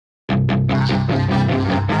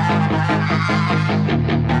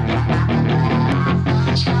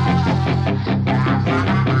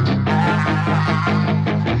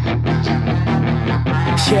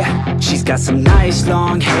She's got some nice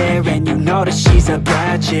long hair, and you know that she's a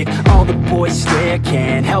bad chick. All the boys stare,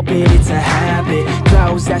 can't help it, it's a habit.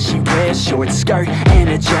 Clothes that she wears, short skirt and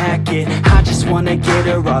a jacket. I just wanna get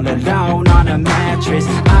her all alone on a mattress.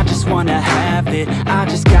 I just wanna have it, I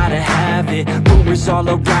just gotta have it. Rumors all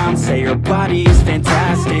around say her body is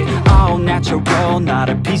fantastic. All natural, not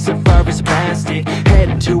a piece of fur is plastic.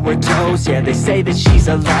 Head to her toes, yeah, they say that she's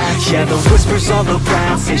a latch. Yeah, the whispers all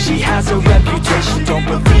around say she has a reputation. Don't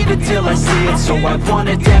believe it till I see it, so I want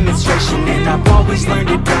a demonstration. And I've always learned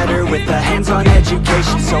it better with a hands-on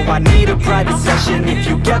education. So I need a private session, if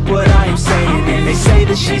you get what I am saying. And they say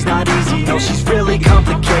that she's not easy, no, she's really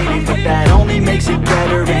complicated. But that only makes it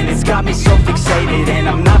better, and it's got me so fixated. And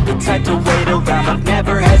I'm not the type to wait around, I've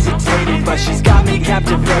never hesitated. But she's got me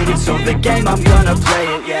captivated, so the game, I'm gonna play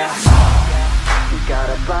it, yeah. She's got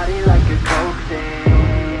a body like a coke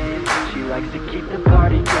thing. She likes to keep the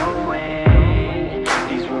party going.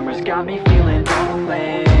 These rumors got me feeling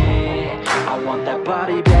lonely. I want that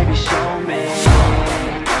body, baby, show me.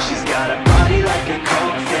 She's got a body like a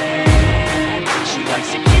coke thing. She likes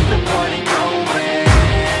to keep the party going.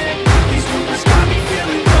 These rumors got me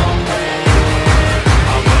feeling lonely.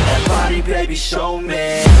 I want that body, baby, show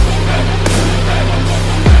me.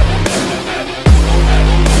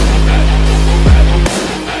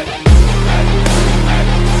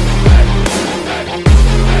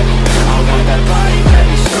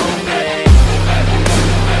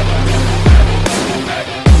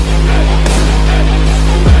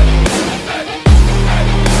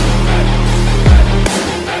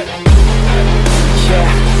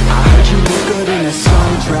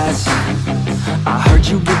 I heard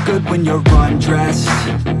you look good when you're undressed.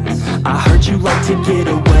 I heard you like to get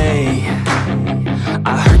away.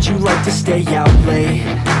 I heard you like to stay out late.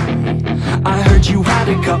 I heard you had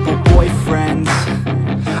a couple boyfriends.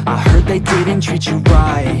 I heard they didn't treat you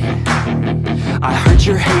right. I heard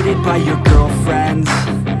you're hated by your girlfriends,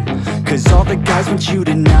 'cause all the guys want you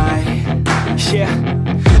tonight. Yeah,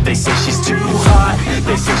 they say she's too hot,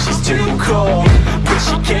 they say she's too cold. Where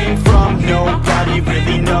she came from, nobody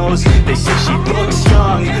really knows. They say she looks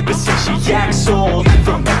young, but say she acts old.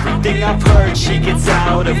 From everything I've heard, she gets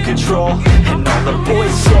out of control. And all the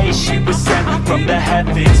boys say she was sent from the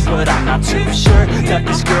heavens, but I'm not too sure that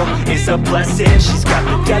this girl is a blessing. She's got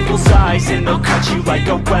the devil's eyes, and they'll cut you like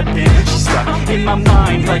a weapon. She's stuck in my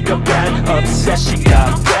mind like a bad obsession.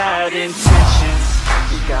 Got bad intentions.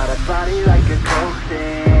 She's got a body like a coke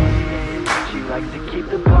thing. She likes to keep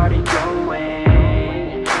the party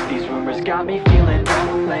going. These rumors got me feeling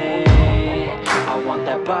lonely. I want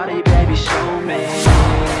that body, baby, show me.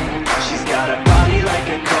 She's got a body like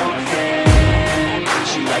a coke thing.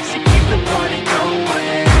 She likes to keep the party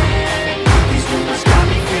going. These rumors got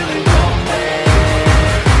me feeling lonely.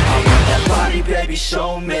 I want that body, baby,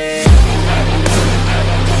 show me.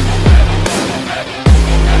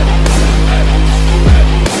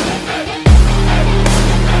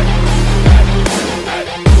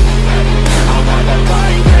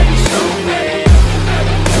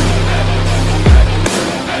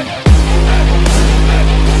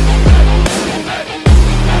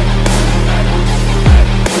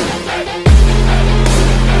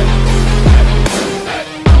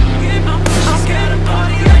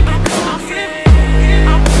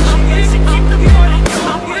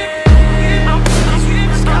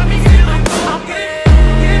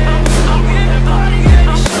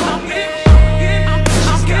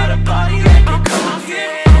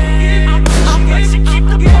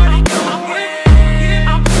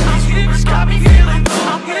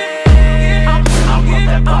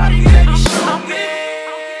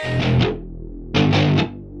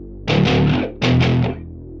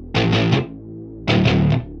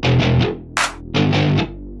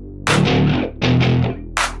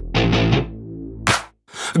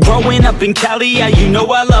 Growing up in Cali, yeah, you know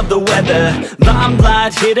I love the weather.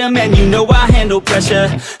 Limelight hit 'em, and you know I handle pressure.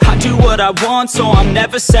 I do what I want, so I'm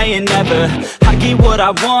never saying never. I get what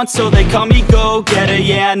I want, so they call me go-getter.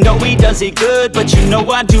 Yeah, I know he does it good, but you know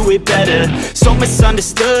I do it better. So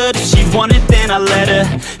misunderstood, if she wanted, then I let her.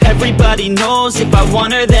 Everybody knows if I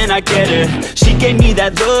want her, then I get her. She gave me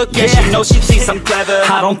that look, yeah, she knows she thinks I'm clever.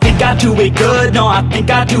 I don't think I do it good, no, I think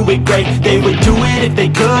I do it great. They would do it if they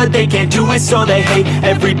could, they can't do it, so they hate.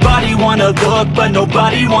 Everybody wanna look, but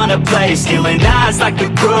nobody wanna play. Stealing eyes like a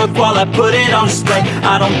crook while I put it on display.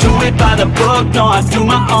 I don't do it by the book, no, I do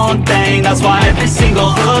my own thing. That's why every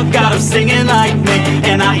single hook got them singing like me.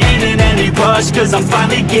 And I ain't in any rush, 'cause I'm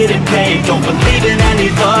finally getting paid. Don't believe in any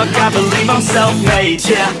luck, I believe I'm self-made,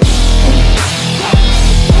 yeah.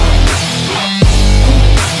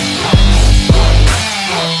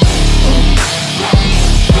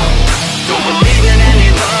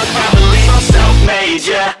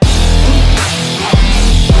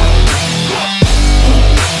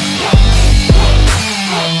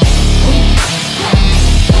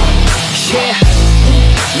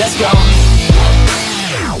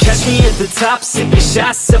 top, sipping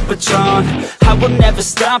shots of Patron. I will never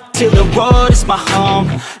stop till the road is my home.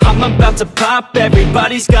 I'm about to pop,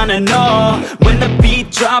 everybody's gonna know. When the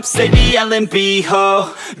beat drops, they be yelling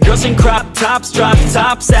B-ho. Girls in crop tops, drop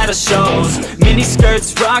tops at our shows. Mini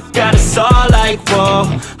skirts rock, got us all like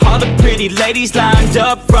whoa. All the pretty ladies lined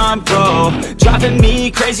up front row, driving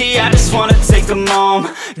me crazy, I just wanna take them home.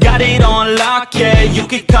 Got it on lock, yeah, you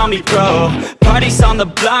could call me pro. Parties on the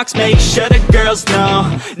blocks, make sure the girls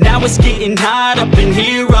know. Now it's getting hot up in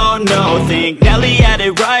here, oh no. Think Nelly had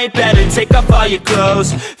it right, better take off all your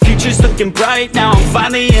clothes. Future's looking bright, now I'm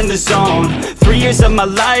finally in the zone. 3 years of my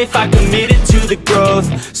life, I committed to the growth.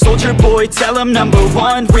 Soldier boy, tell them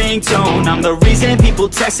 #1 ringtone. I'm the reason people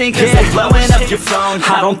texting, cause they're blowing up your phone.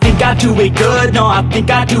 I don't think I do it good, no, I think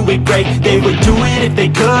I do it great. They would do it if they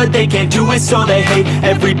could, they can't do it so they hate.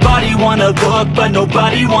 Everybody wanna look, but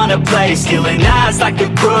nobody wanna play. Stealing eyes like a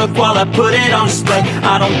crook while I put it on display.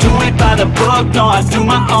 I don't do it by the book, no, I do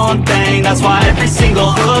my own thing. That's why every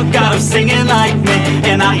single hook got them singing like me.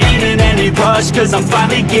 And I ain't in any rush, cause I'm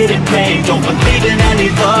finally getting paid. Don't believe in any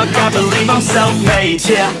luck, I believe I'm self-made,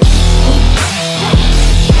 yeah.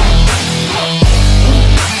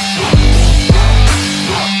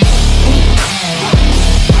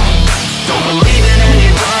 Don't believe in any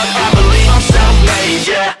luck, I believe I'm self-made,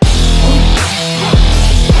 yeah.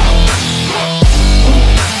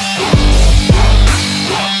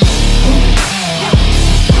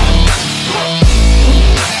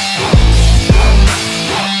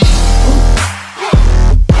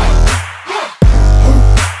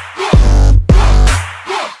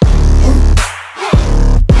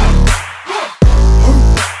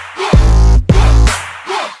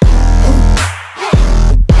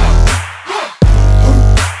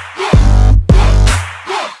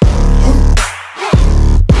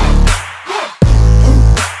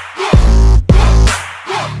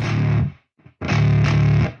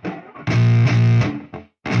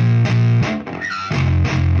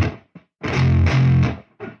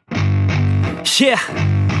 Yeah,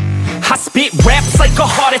 I spit raps like a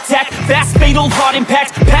heart attack, fast fatal heart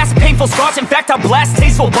impact, past painful scars. In fact, I blast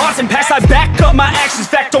tasteful bars and packs. I back up my actions,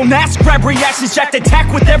 fact don't ask, grab reactions, jacked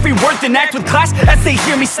attack with every word, then act with class as they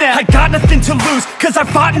hear me snap. I got nothing to lose, cause I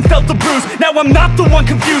fought and felt the bruise. Now I'm not the one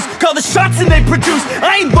confused, call the shots and they produce.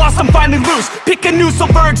 I ain't lost, I'm finally loose, pick a new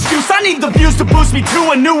silver excuse. I need the views to boost me to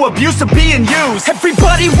a new abuse of being used.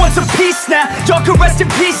 Everybody wants a piece now, y'all can rest in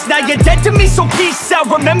peace now. You're dead to me, so peace out,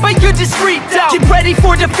 remember you're discreet out. Get ready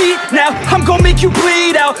for defeat now, I'm gonna make you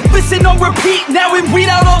bleed out. Listen on repeat now and weed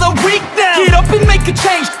out all the weak now. Get up and make a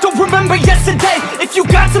change, don't remember yesterday. If you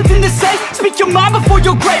got something to say, speak your mind before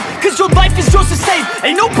your grave. Cause your life is yours to save,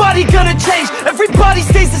 ain't nobody gonna change. Everybody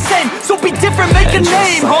stays the same, so be different, make a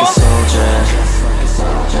name, huh? Just like a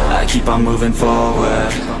soldier, I keep on moving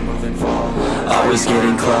forward, always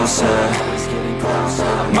getting closer.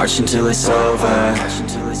 I'm marching till it's over.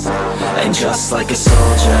 And just like a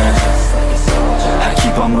soldier, I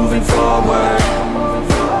keep on moving forward,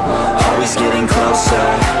 always getting closer.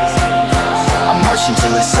 I'm marching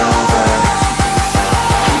till it's over.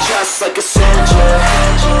 And just like a soldier,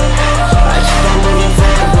 I keep on moving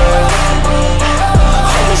forward,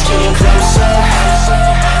 always getting closer.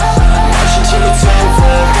 I'm marching till it's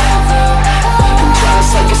over. And just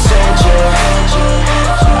like a soldier,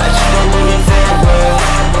 I keep on moving forward,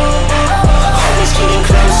 always getting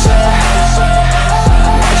closer.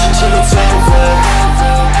 I'm marching till it's over.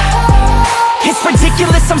 It's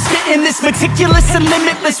ridiculous, I'm spitting this meticulous and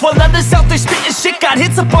limitless, while others out there spitting shit got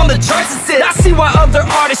hits up on the charts and shit. I see why other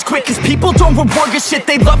artists quit, cause people don't reward good shit.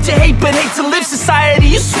 They love to hate but hate to live. Society,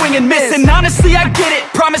 you swing and miss. And honestly, I get it,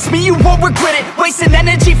 promise me you won't regret it. Wasting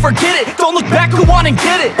energy, forget it, don't look back, go on and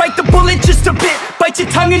get it. Bite the bullet just a bit, bite your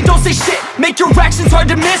tongue and don't say shit. Make your actions hard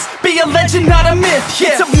to miss, be a legend, not a myth,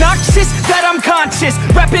 yeah. It's obnoxious that I'm conscious,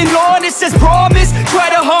 rapping honest as promise. Try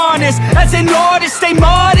to harness, as an artist, stay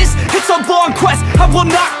modest. It's a long quest, I will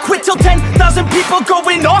not quit till 10,000 people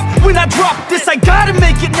going off when I drop this. I gotta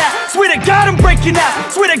make it now, swear to God I'm breaking out.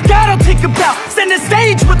 Swear to God I'll take a bow, stand the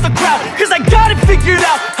stage with the crowd, cause I got it figured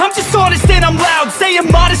out. I'm just honest and I'm loud, saying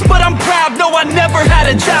modest but I'm proud. No, I never had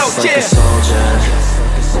a doubt, Just like a soldier,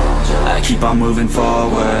 I keep on moving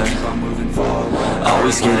forward,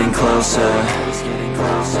 always getting closer.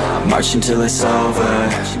 I'm marching till it's over.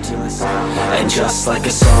 And just like a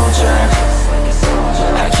soldier,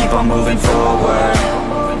 I keep on moving forward,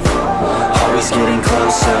 always getting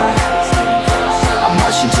closer. I'm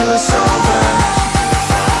marching till it's over.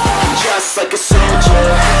 And just like a soldier,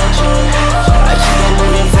 I keep on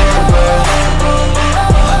moving forward,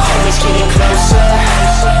 always getting closer.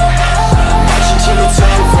 I'm marching till it's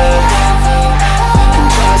over. And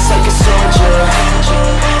just like a soldier,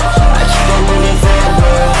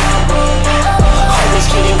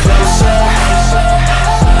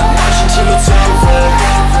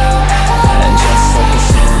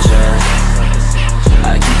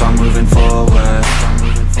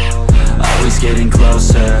 getting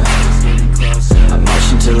closer. I'm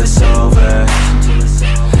marching till it's over.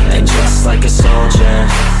 And just like a soldier,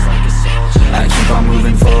 I keep on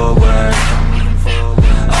moving forward.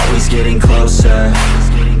 Always getting closer.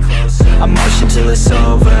 I'm marching till it's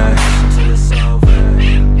over.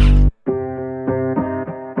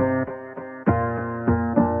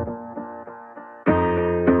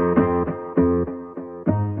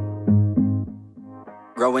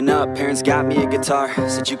 Growing up, parents got me a guitar.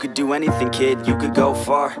 Said you could do anything, kid, you could go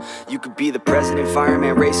far. You could be the president,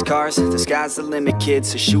 fireman, race cars. The sky's the limit, kid,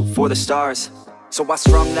 so shoot for the stars. So I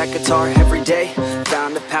strummed that guitar every day.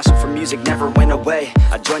 Found a passion for music, never went away.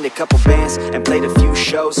 I joined a couple bands and played a few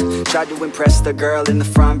shows. Tried to impress the girl in the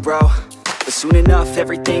front row. But soon enough,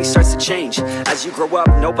 everything starts to change. As you grow up,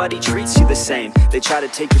 nobody treats you the same. They try to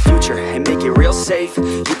take your future and make it real safe.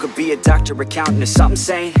 You could be a doctor, accountant, or something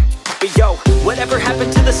sane. But yo, whatever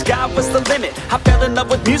happened to the sky was the limit. I fell in love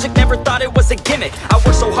with music, never thought it was a gimmick. I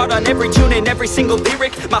worked so hard on every tune and every single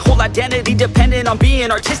lyric. My whole identity depended on being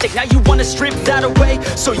artistic. Now you wanna strip that away,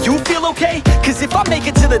 so you feel okay? Cause if I make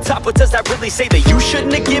it to the top, what does that really say? That you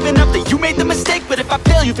shouldn't have given up, that you made the mistake? But if I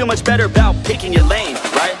fail, you feel much better about picking your lane,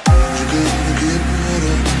 right?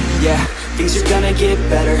 Yeah, things are gonna get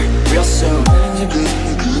better real soon.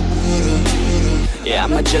 Yeah,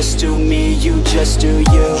 I'ma just do me, you just do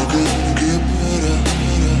you.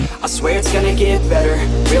 I swear it's gonna get better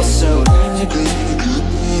real soon.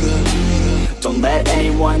 Don't let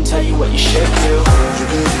anyone tell you what you should do.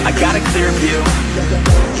 I got a clear view.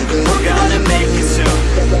 We're gonna make it soon.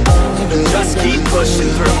 Just keep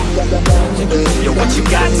pushing through. You're what you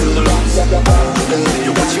got to lose.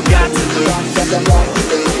 You're what you got to lose.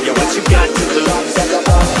 You're what you got to lose.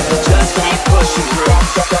 Just keep pushing through.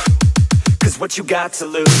 Cause what you got to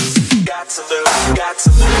lose, got to lose, got to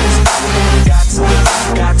lose, got to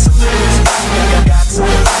lose, got to lose, got to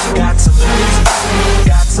lose, got to lose,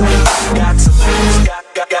 got to lose, got to lose, got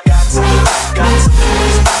to lose, got to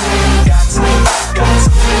lose, got to lose, got to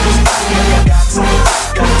lose, got to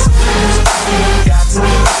lose, got to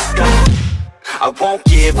lose. I won't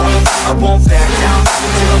give up, I won't back down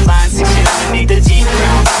till the line 6 feet underneath the deep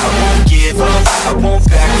ground. I won't give up, I won't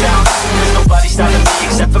back down. There's nobody stopping me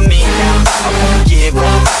except for me now. I won't give up,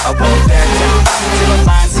 I won't back down till the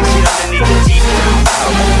line 6 feet underneath the deep ground. I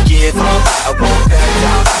won't give up, I won't back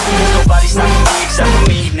down. There's nobody stopping me except for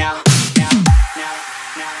me now.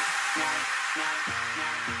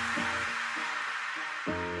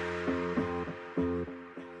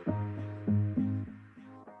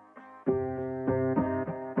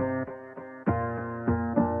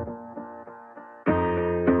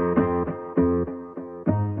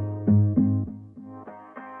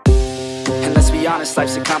 Be honest,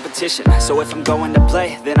 life's a competition. So if I'm going to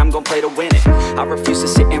play, then I'm gonna play to win it. I refuse to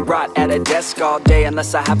sit and rot at a desk all day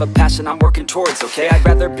unless I have a passion I'm working towards, okay? I'd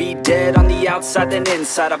rather be dead on the outside than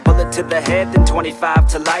inside. A bullet to the head than 25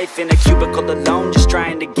 to life in a cubicle alone, just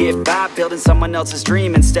trying to get by, building someone else's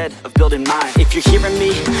dream instead of building mine. If you're hearing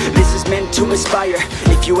me, this is meant to inspire.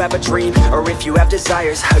 If you have a dream or if you have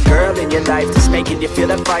desires, a girl in your life that's making you feel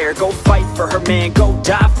that fire, go fight for her man, go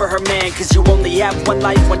die for her man. Cause you only have one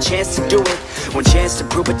life, one chance to do it, one chance to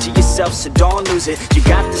prove it to yourself, so don't lose it. You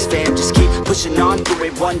got this, fam, just keep pushing on through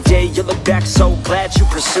it. One day you'll look back so glad you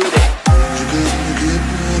pursued it.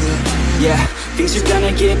 Yeah, things are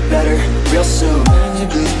gonna get better real soon.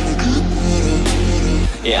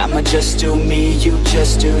 Yeah, I'ma just do me, you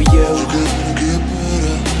just do you.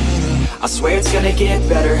 I swear it's gonna get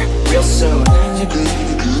better real soon.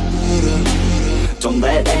 Don't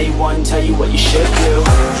let anyone tell you what you should do.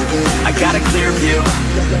 I got a clear view.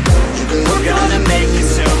 We're gonna make it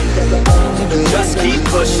soon. Just keep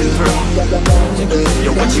pushing through.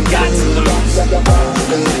 You're what you got to lose.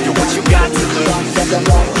 You're what you got to lose.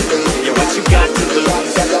 You're what you got to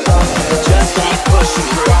lose. Just keep pushing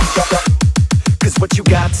through. Cause what you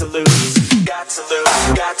got to lose, got to lose,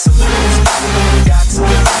 got to lose, got to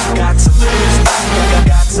lose, got to lose,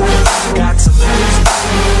 got to lose, got to lose,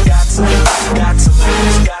 got to lose, got to lose,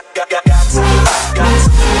 got to lose, got to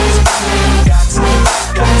lose, got to lose,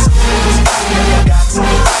 got to lose, got to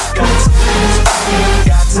lose, got to lose,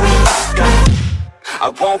 got to lose. I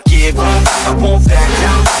won't give up, I won't back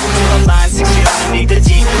down till the line 6 feet underneath the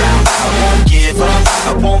deep ground. I won't give up,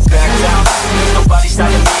 I won't back down. There's nobody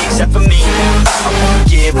stopping me except for me now. I won't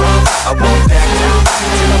give up, I won't back down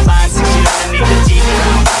till the line 6 feet underneath the deep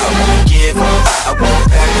ground. I won't give up, I won't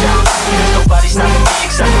back down. There's nobody stopping me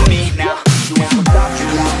except for me now. You ain't gonna stop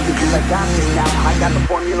me now, because I got this now. I got the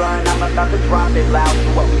formula and I'm about to drop it loud. So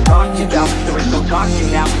what we talking about, there is no talking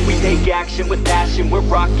now. We take action with passion, we're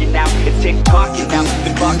rocking now. It's tick-tocking now,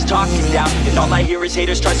 the clock's talking down, and all I hear is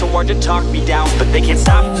haters try so hard to talk me down, but they can't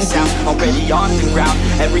stop the sound, already on the ground.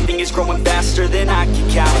 Everything is growing faster than I can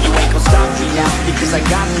count. You ain't gon' stop me now, because I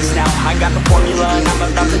got this now. I got the formula and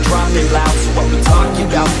I'm about to drop it loud. So what we talking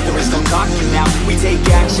about? There is no talking now. We take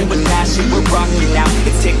action with passion, we're rocking now.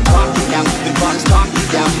 It's tick-tocking now, the clock's talking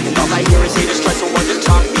down, and all I hear is haters try so hard to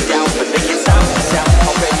talk me down, but they can't stop the sound,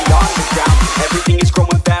 already on the ground. Everything is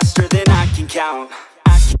growing faster than I can count.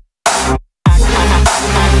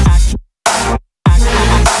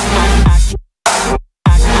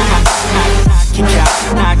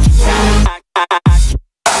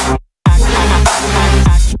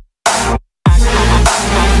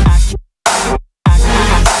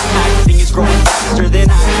 Everything is growing faster than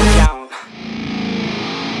I can count.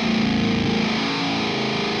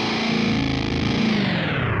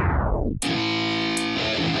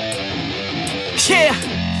 Yeah,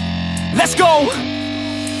 let's go.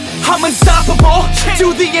 I'm unstoppable,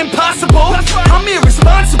 do the impossible. I'm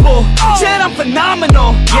irresponsible, yet I'm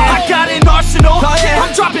phenomenal. I got an arsenal,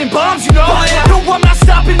 I'm dropping bombs, you know. No, I'm not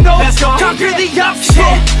stopping, no. Conquer the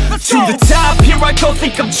obstacle. To the top, here I go,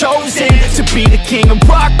 think I'm chosen to be the king of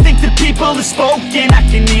rock, think the people have spoken. I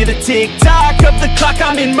can hear the tick-tock of the clock,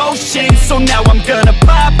 I'm in motion. So now I'm gonna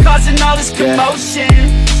pop, causing all this commotion.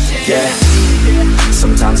 Yeah,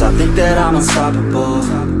 sometimes I think that I'm unstoppable.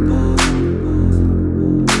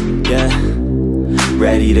 Yeah,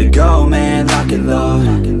 ready to go, man, lock and load.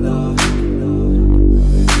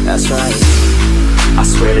 That's right, I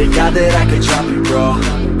swear to God that I could drop it, bro.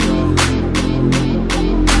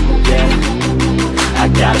 Yeah, I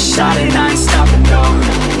got a shot and I ain't stopping, no.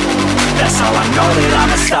 That's how I know that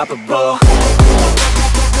I'm unstoppable.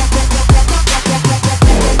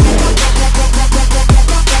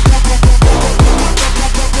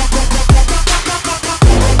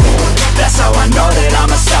 That's how I know that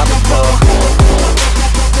I'm unstoppable.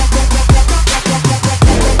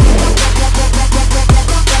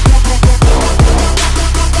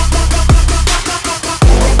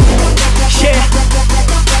 Yeah,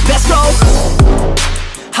 let's go.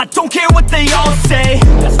 I don't care what they all say.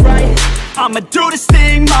 That's right, I'ma do this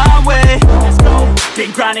thing my way. Let's go.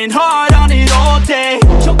 Been grinding hard on it all day.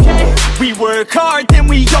 Okay, we work hard, then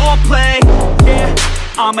we all play. Yeah,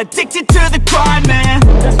 I'm addicted to the grind, man.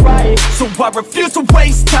 That's right, so I refuse to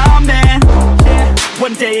waste time, man. Yeah,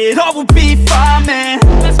 one day it all will be fine, man.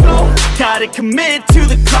 Let's go. Gotta commit to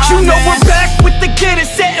the climb, you know, man. We're back with the Guinness,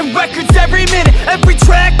 setting records every minute, every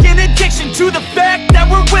track, in addiction to the fact that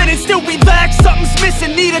we're winning. Still we lack, something's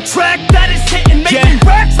missing, need a track that is hitting, making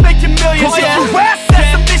racks, making millions.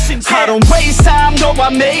 That's the mission. I don't waste time, no,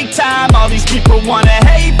 I make time. All these people wanna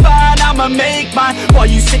hate, fine, I'ma make mine. While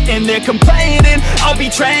you sitting there complaining, I'll be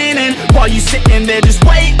training. While you sitting there just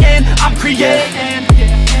waiting, I'm creating.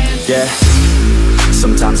 Yeah,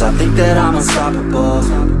 sometimes I think that I'm unstoppable.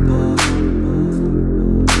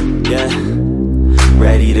 Yeah,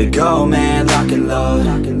 ready to go, man, lock and load.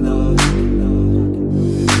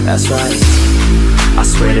 That's right, I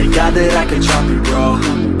swear to God that I could drop it, bro.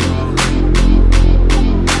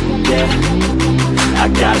 Yeah, I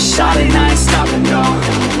got a shot and I ain't stopping, no.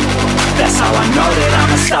 That's how I know that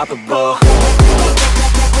I'm unstoppable.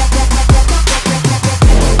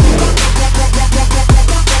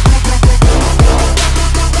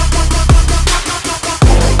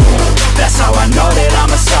 That's how I know that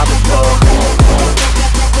I'm unstoppable.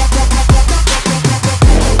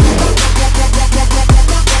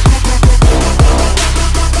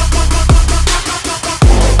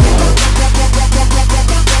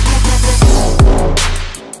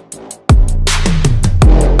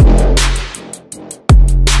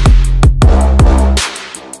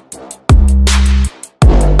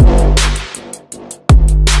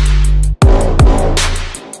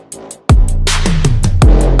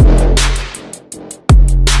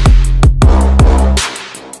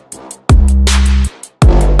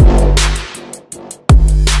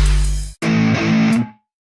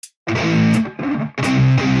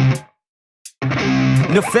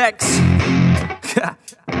 Effects.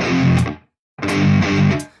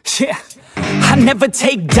 Yeah, I never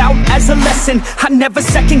take doubt as a lesson. I never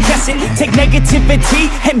second guess it. Take negativity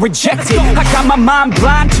and reject it. I got my mind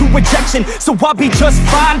blind to rejection, so I'll be just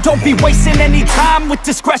fine. Don't be wasting any time with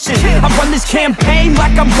discretion. I run this campaign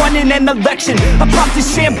like I'm running an election. I pop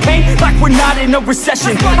this champagne like we're not in a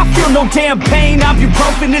recession. I feel no damn pain.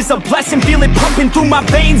 Ibuprofen is a blessing. Feel it pumping through my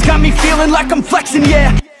veins, got me feeling like I'm flexing,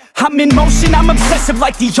 yeah. I'm in motion, I'm obsessive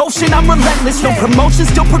like the ocean, I'm relentless. No promotion,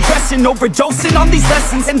 still progressing, overdosing on these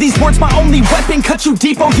lessons. And these words my only weapon, cut you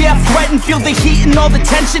deep, oh yeah, I threaten. Feel the heat and all the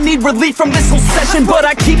tension, need relief from this whole session. But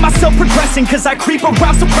I keep myself progressing, cause I creep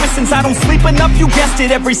around suppressants. I don't sleep enough, you guessed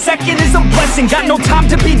it, every second is a blessing. Got no time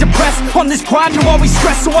to be depressed, on this grind you're always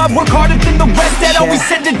stressed. So I work harder than the rest, that always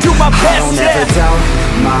said to do my best. I don't ever doubt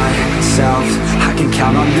myself, I can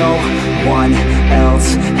count on no one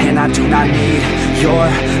else. And I do not need your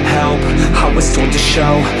help, I was told to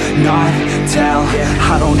show, not tell.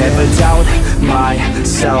 I don't ever doubt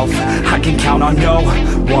myself, I can count on no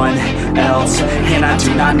one else. And I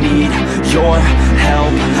do not need your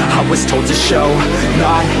help, I was told to show,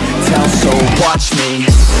 not tell. So watch me.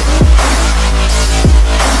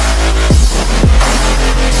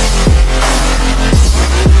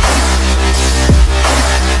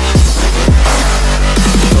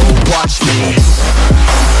 So watch me.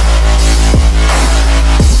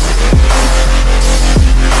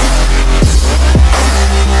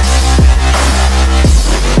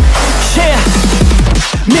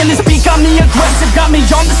 Man, this beat got me aggressive, got me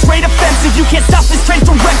on the straight offensive. You can't stop this straight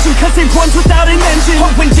direction, cause it runs without an engine.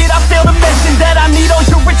 Oh, when did I fail to mention that I need all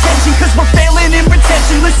your attention? Cause we're failing in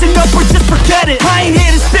retention, listen up or just forget it. I ain't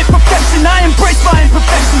here to spit perfection, I embrace my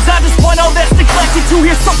imperfections. I just want all that's neglected to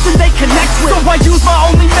hear something they connect with. So I use my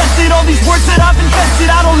only method, all these words that I've invested.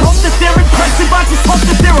 I don't hope that they're impressive, I just hope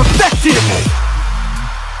that they're effective.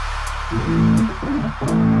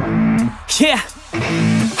 Yeah,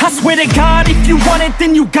 I swear to God, if you want it,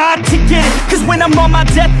 then you got to get it. Cause when I'm on my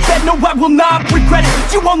deathbed, no, I will not regret it.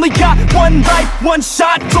 You only got one life, one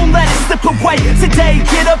shot, don't let it slip away. Today,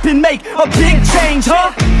 get up and make a big change,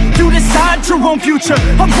 huh? You decide your own future,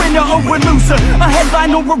 a winner or a loser, a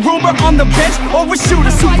headline or a rumor, on the bench or a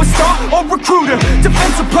shooter, superstar or recruiter,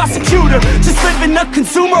 defensive prosecutor, just living a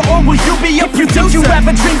consumer, or will you be a producer? If you have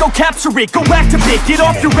a dream, go capture it, go activate, get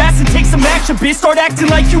off your ass and take some action, bitch. Start acting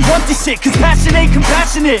like you want this shit, cause passion ain't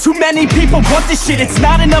compassionate. Too many people want this shit, it's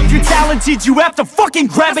not enough you're talented, you have to fucking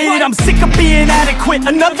grab it. I'm sick of being adequate,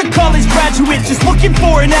 another college graduate, just looking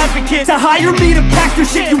for an advocate to hire me to pack your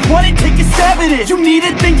shit. You want it, take a stab at it, you need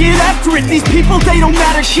it, then get after it. These people, they don't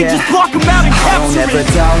matter, shit, just block them out and capture it. I don't ever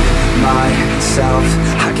doubt myself,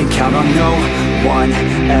 I can count on no one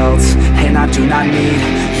else. And I do not need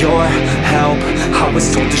your help, I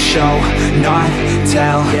was told to show, not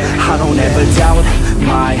tell. I don't ever doubt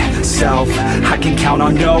myself, I can count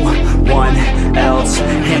on no one else.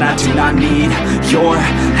 And I do not need your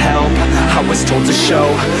help, I was told to show,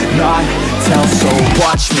 not tell. So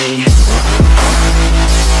watch me.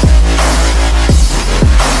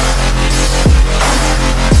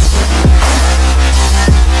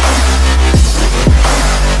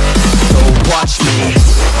 Watch me.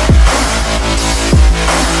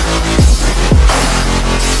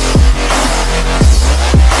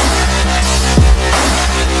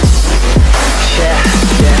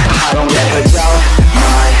 I don't ever doubt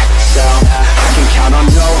myself, I can count on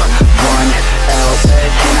no one else.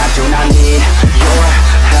 And I do not need your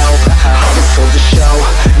help, I was told to show,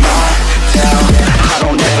 not tell. I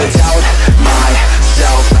don't ever doubt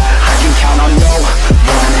myself, I can count on no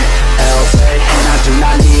one else. And I do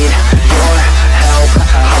not need your help,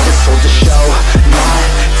 I was told to show, not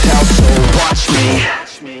tell. So watch me.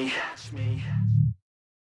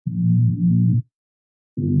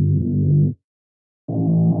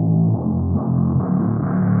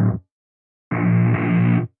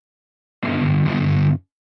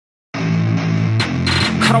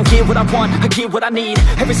 I don't get what I want, I get what I need.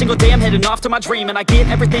 Every single day I'm heading off to my dream, and I get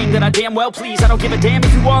everything that I damn well please. I don't give a damn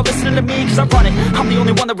if you all listening to me, cause I run it. I'm the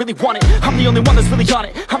only one that really want it, I'm the only one that's really on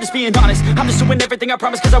it. I'm just being honest, I'm just doing everything I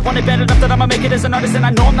promise, cause I want it bad enough that I'ma make it as an artist. And I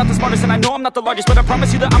know I'm not the smartest, and I know I'm not the largest, but I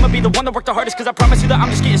promise you that I'ma be the one that worked the hardest. Cause I promise you that I'm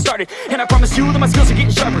just getting started, and I promise you that my skills are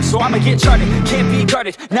getting sharper. So I'ma get charted, can't be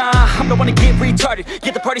guarded. Nah, I'm the one to get retarded.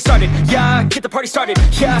 Get the party started, yeah, get the party started.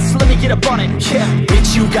 Yeah, so let me get up on it, yeah.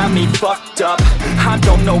 Bitch, you got me fucked up, I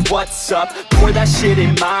don't know what's up. Pour that shit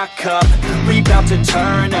in my cup, we bout to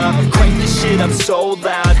turn up. Crank this shit up so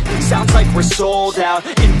loud, sounds like we're sold out.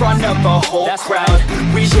 In front of a whole crowd,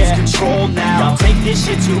 we lose control now. Y'all take this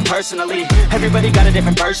shit too personally, everybody got a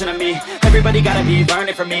different version of me. Everybody gotta be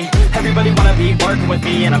learning from me, everybody wanna be working with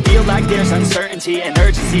me. And I feel like there's uncertainty and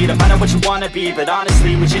urgency to find out what you wanna be. But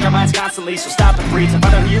honestly, we change our minds constantly, so stop and breathe and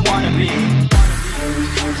find out who you wanna be.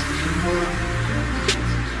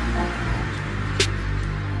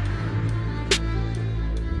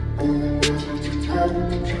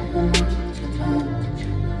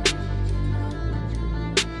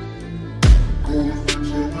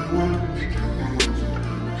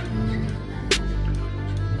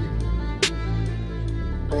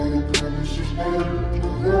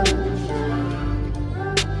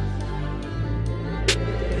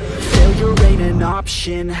 ain't an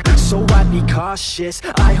option, so I'd be cautious.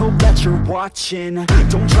 I hope that you're watching.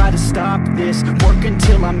 Don't try to stop this, work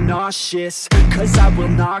until I'm nauseous. Cause I will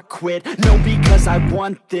not quit, no, because I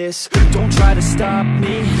want this. Don't try to stop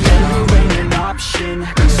me, failure ain't an option,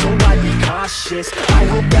 so I'd be cautious. I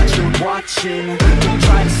hope that you're watching. Don't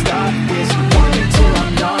try to stop this, work until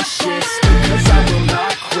I'm nauseous. Cause I will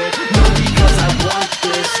not quit, no, because I want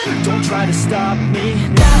this. Don't try to stop me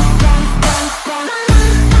now.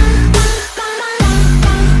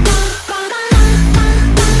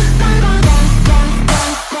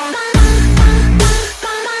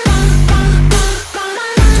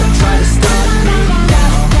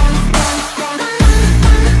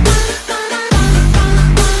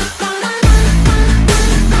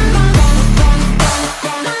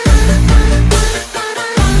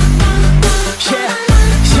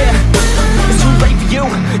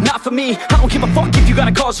 Me, I don't give a fuck if you got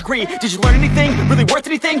a college degree. Did you learn anything? Really worth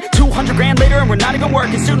anything? 200 grand later and we're not even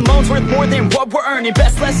working. Student loans worth more than what we're earning.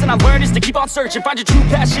 Best lesson I learned is to keep on searching. Find your true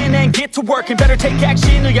passion and get to work. And better take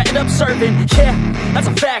action or you end up serving. Yeah, that's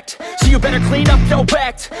a fact. So you better clean up your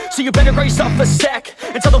act. So you better grow yourself a sack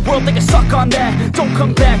and tell the world they can suck on that. Don't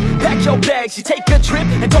come back, pack your bags. You take a trip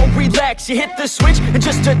and don't relax. You hit the switch and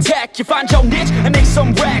just attack. You find your niche and make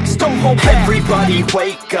some racks. Don't hold back. Everybody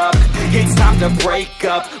wake up, it's time to break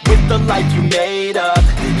up with the life you made up.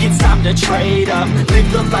 It's time to trade up,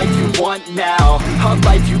 live the life you want now, a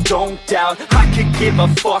life you don't doubt. I could give a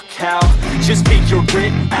fuck how, just figure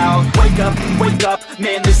it out. Wake up,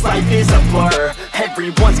 man, this life is a blur.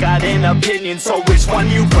 Everyone's got an opinion, so which one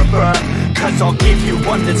you prefer? Cause I'll give you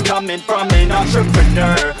one that's coming from an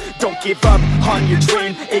entrepreneur. Don't give up on your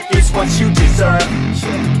dream if it's what you deserve.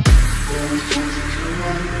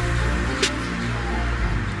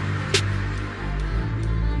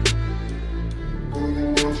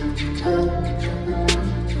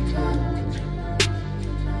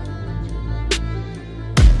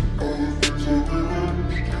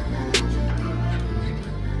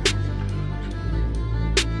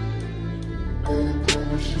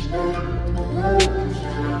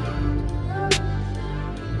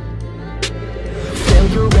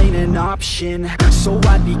 Failure ain't an option, so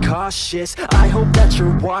I'd be cautious. I hope that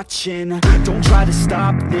you're watching. Don't try to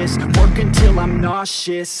stop this, work until I'm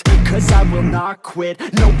nauseous. Cause I will not quit,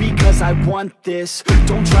 no, because I want this.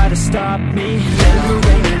 Don't try to stop me, failure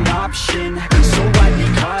ain't an option, so I'd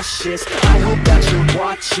be cautious. I hope that you're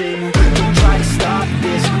watching. Don't try to stop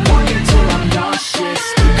this, work until I'm nauseous.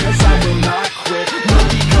 Cause I will not quit, no,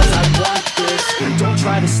 because I want this. Don't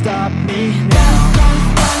try to stop me now.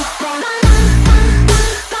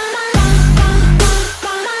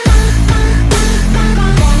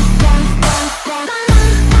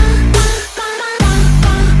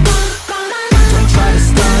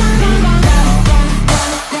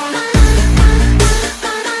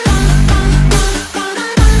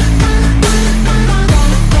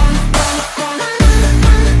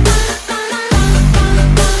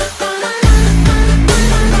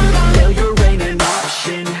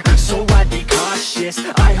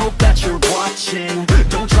 I hope that you're watching.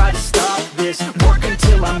 Don't try to stop this, work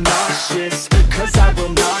until I'm nauseous. Cause I will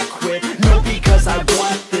not quit, no, because I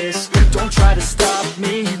want this. Don't try to stop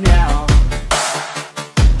me now.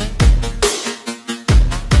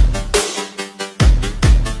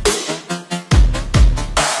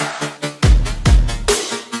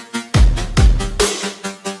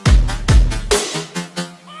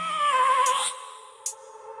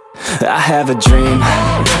 I have a dream,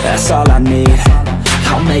 that's all I need.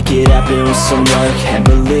 I'll make it happen with some work and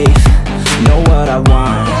belief. Know what I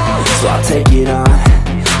want, so I'll take it on.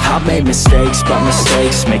 I've made mistakes, but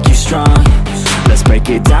mistakes make you strong. Let's break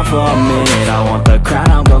it down for a minute. I want the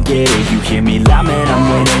crown, I'm gon' get it. You hear me loud, man, I'm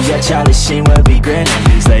winning. Yeah, Charlie Sheen will be grinning.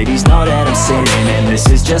 These ladies know that I'm sinning, and this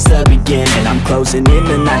is just the beginning. I'm closing in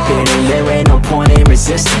the night inning. There ain't no point in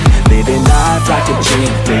resisting. Living life like a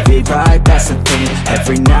dream, live it right, that's the thing.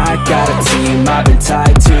 Every night got a team, I've been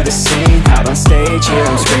tied to the scene. Out on stage, here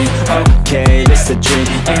I'm screaming, okay, it's a dream.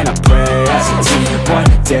 And I pray as a team, one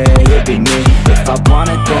day it'll be me. If I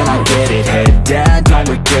want it, then I get it. Head down, don't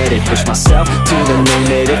regret it. Push myself to the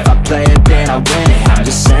limit. If I play it, then I win it. I'm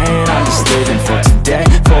just saying, I'm just living for today,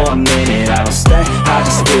 for a minute. I don't stay, I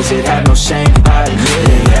just visit, have no shame, I admit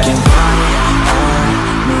it. They can find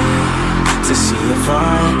me to see if I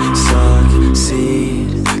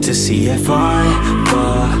succeed, to see if I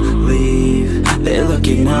believe. They're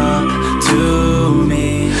looking up to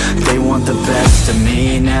me. They want the best of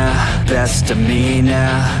me now, best of me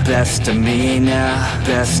now, best of me now,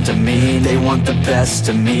 best of me. They want the best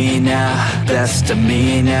of me now, best of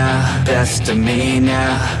me now, best of me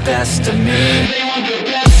now, best of me. They want the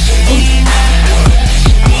best of me now.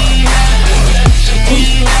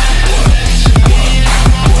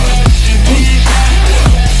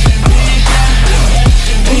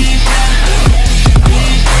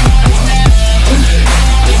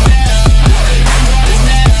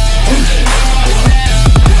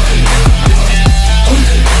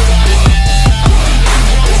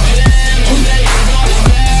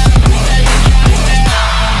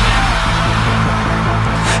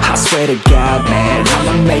 swear to God, man,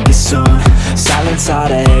 I'ma make it soon. Silence all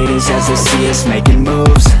the haters as they see us making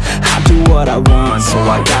moves. I do what I want, so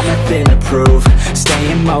I got nothing to prove.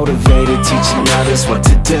 Staying motivated, teaching others what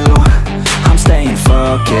to do. I'm staying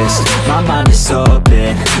focused, my mind is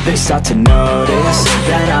open. They start to notice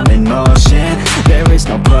that I'm in motion. There is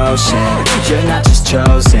no potion, you're not just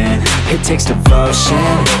chosen. It takes devotion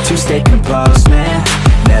to stay composed, man.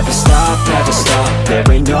 Never stop, there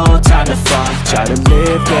ain't no time to fall. Try to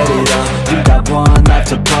live, get it up, you got one life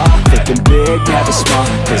to ball. Thinking big, never small,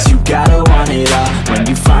 cause you gotta want it all. When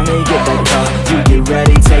you finally get that call, you get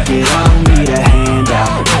ready, take it on. Need a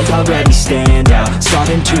handout, I already stand out.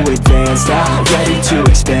 Starting to advance now, ready to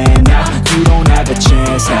expand now. You don't have a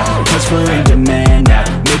chance now, cause we're in demand now.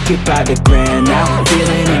 Make it by the grand now,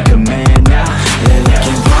 feeling in command now. They're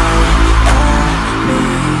looking right at me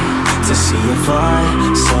to see if I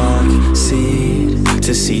succeed,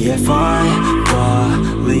 to see if I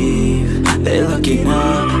believe. They're looking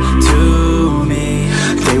up to me.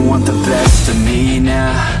 They want the best of me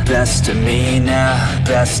now, best of me now,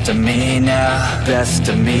 best of me now, best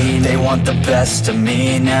of me. They want the best of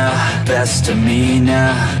me now, best of me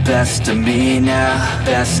now, best of me now,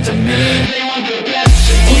 best of me. They want the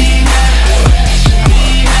best of me now.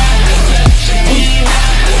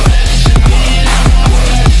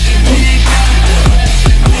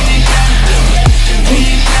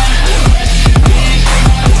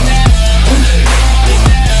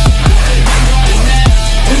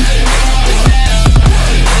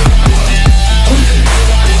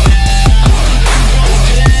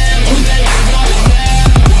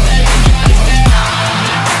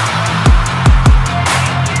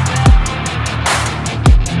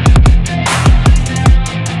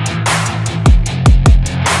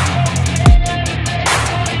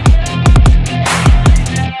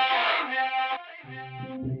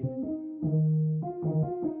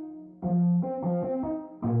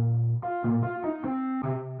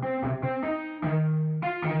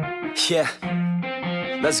 Yeah,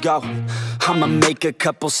 let's go. I'ma make a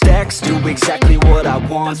couple stacks, do exactly what I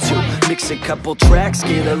want to. Mix a couple tracks,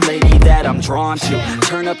 get a lady that I'm drawn to.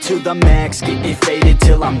 Turn up to the max, get me faded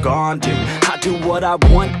till I'm gone, dude. I do what I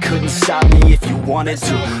want, couldn't stop me if you wanted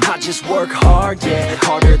to. I just work hard, yeah,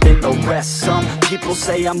 harder than the rest. Some people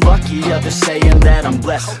say I'm lucky, others saying that I'm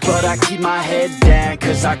blessed. But I keep my head down,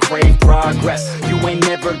 cause I crave progress. You ain't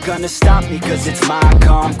never gonna stop me, cause it's my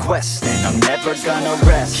conquest. And I'm never gonna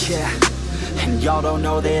rest, yeah. And y'all don't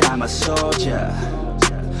know that I'm a soldier.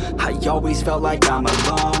 I always felt like I'm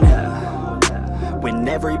alone, yeah. When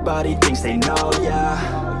everybody thinks they know ya,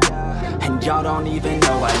 and y'all don't even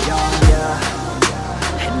know I own ya.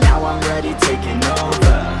 And now I'm ready taking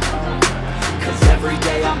over, cause every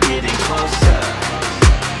day I'm getting closer.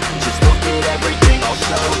 Just look at everything I'll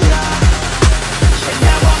show ya. And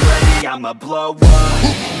now I'm ready, I'ma blow up.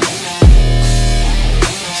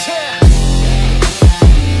 Yeah.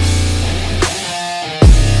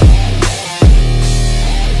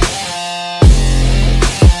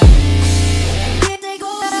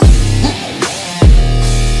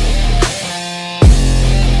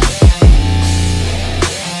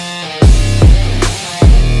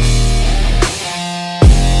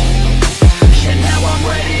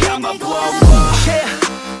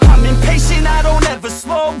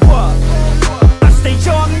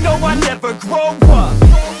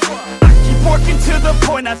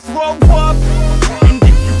 I throw up, and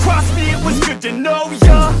if you cross me, it was good to know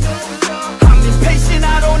ya. I'm impatient,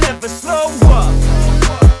 I don't ever slow up.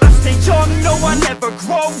 I stay young, no, I never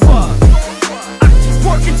grow up. I keep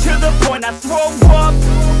working to the point I throw up,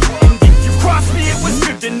 and if you cross me, it was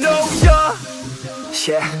good to know ya.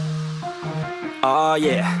 Yeah, oh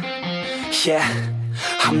yeah, yeah.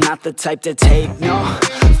 I'm not the type to take no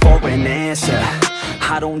for an answer.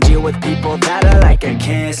 I don't deal with people that are like a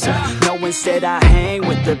cancer. No, instead I hang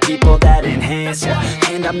with the people that enhance ya.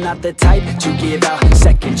 And I'm not the type to give out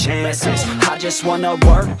second chances. I just wanna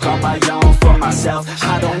work on my own for myself.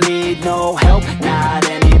 I don't need no help, not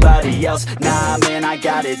anybody else. Nah, man, I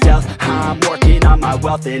got it dealt. I'm working on my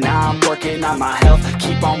wealth and I'm working on my health.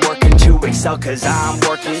 Keep on working to excel, cause I'm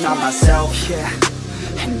working on myself. Yeah,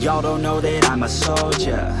 and y'all don't know that I'm a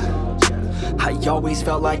soldier. I always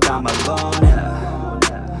felt like I'm alone, yeah.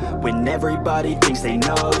 When everybody thinks they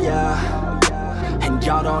know ya, and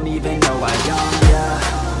y'all don't even know I own ya.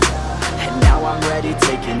 And now I'm ready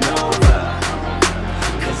taking over,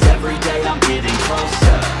 cause every day I'm getting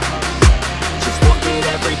closer. Just look at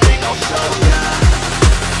everything I'll show ya.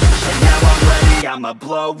 And now I'm ready, I'ma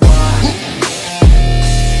blow up.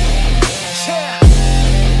 Yeah.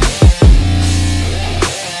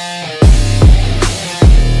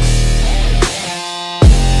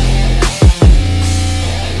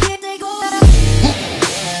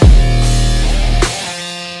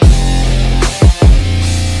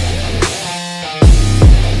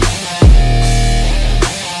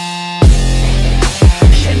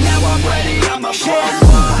 Yeah,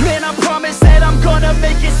 man, I promise that I'm gonna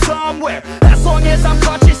make it somewhere. As long as I'm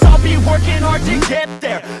conscious, I'll be working hard to get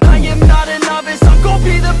there. I am not a novice, I'm gonna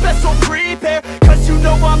be the best, so prepare. Cause you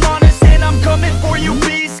know I'm honest and I'm coming for you,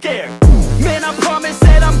 be scared. Man, I promise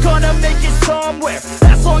that I'm gonna make it somewhere.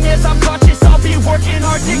 As long as I'm conscious, I'll be working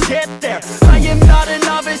hard to get there. I am not a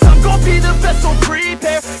novice, I'm gonna be the best, so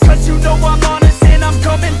prepare. Cause you know I'm honest and I'm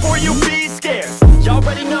coming for you, be scared. Y'all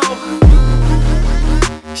already know.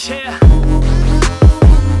 Yeah,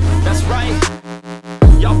 that's right.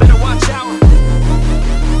 Y'all better watch out.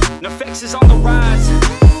 NFX is on the rise.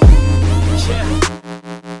 Yeah.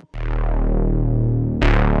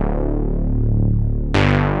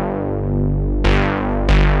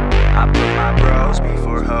 I put my bros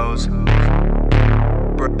before hoes.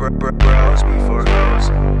 Bros before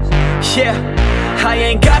hoes. Yeah, I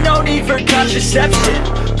ain't got no need for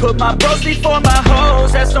contraception. Put my bros before my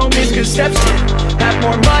hoes, that's no misconception. Have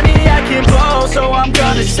more money I can blow, so I'm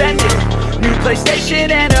gonna send it. New PlayStation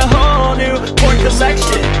and a whole new porn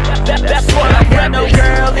collection. That's what I got, no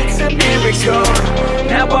girl, it's a miracle.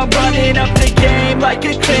 Now I'm running up the game like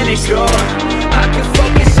a clinical. I can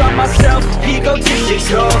focus on myself,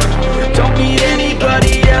 egotistical. Don't need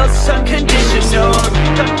anybody else, unconditional.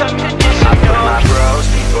 I put my bros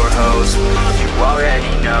before hoes, you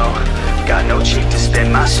already know. Got no cheek to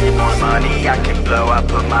spend my shit, more money I can blow. I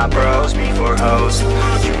put my bros before hoes,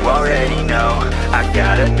 you already know. I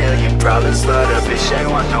got a million problems, but a bitch ain't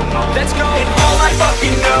want no more. Let's go! And all I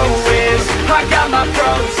fucking know is I got my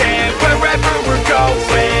bros, and wherever we're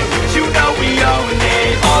going, you know we own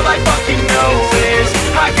it. All I fucking know is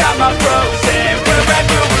I got my bros, and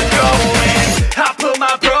wherever we're going, I put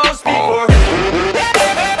my bros before.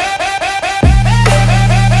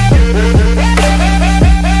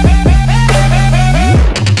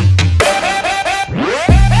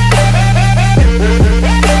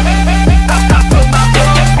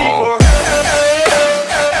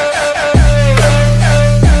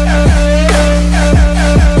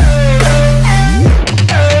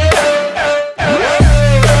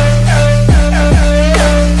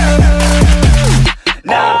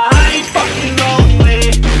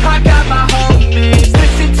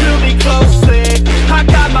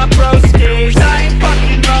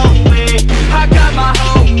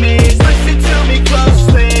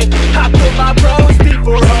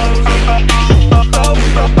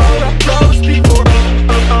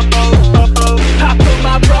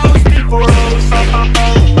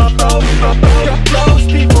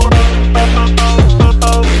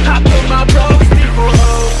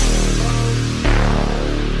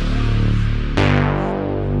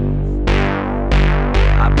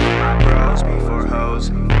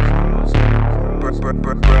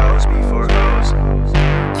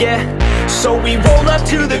 Yeah, so we roll up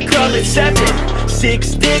to the club at 7.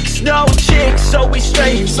 6 dicks, no chicks, so we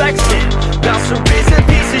straight flexing. Bouncer is a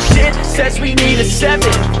piece of shit, says we need a 7.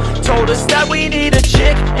 Told us that we need a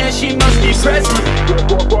chick, and she must be present.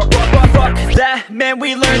 Fuck that, man,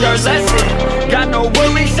 we learned our lesson. Got no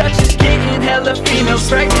worries such as getting hella females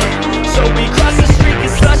pregnant. So we cross the street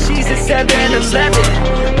and slushies at 7-Eleven.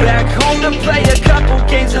 Back home to play a couple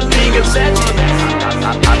games of League of Legends.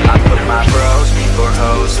 I put my bros before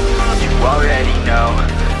hoes, you already know.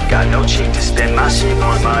 Got no cheek to spend my shit,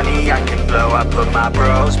 more money I can blow. I put my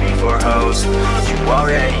bros before hoes, you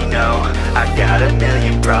already know. I got a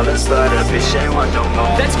million problems, but a bitch ain't want no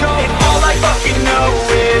more. Let's go! And all I fucking know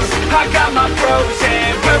is I got my bros,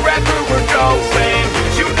 and wherever we're going,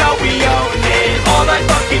 you know we own it. All I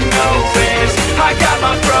fucking know is I got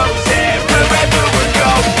my bros, and wherever we're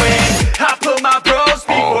going, I put my bros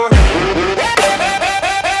before.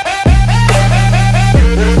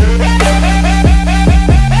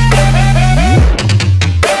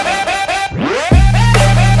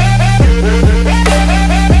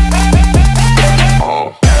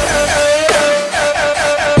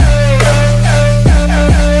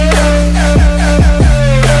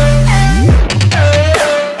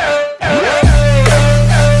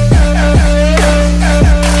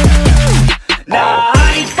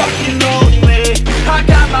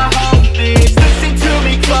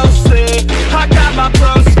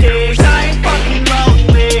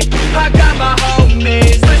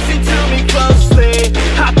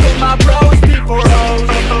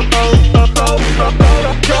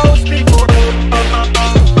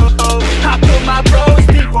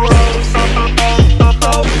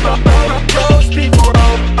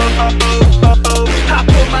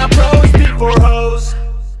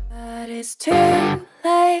 It's too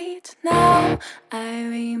late now. I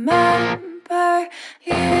remember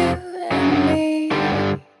you and me,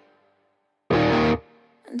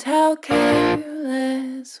 and how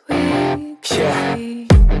careless we Yeah,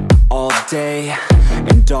 all day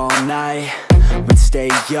and all night, we'd stay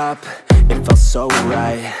up, it felt so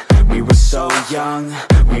right. We were so young,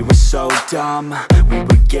 we were so dumb. We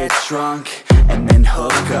would get drunk and then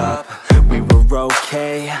hook up. We were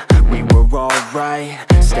okay, we were alright,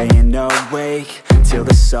 staying awake till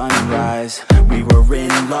the sunrise. We were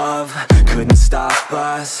in love, couldn't stop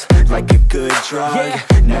us, like a good drug,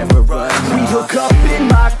 never enough. We hook up in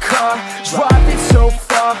my car, driving so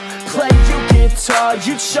far, play you guitar,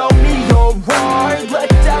 you'd show me your art. Let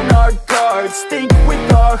down our guards, think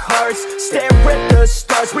with our hearts, stare at the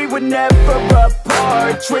stars, we were never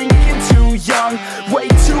apart. Drinking too young, way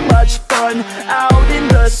too much fun, out in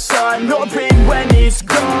the sun, hoping when it's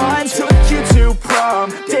gone. Took you to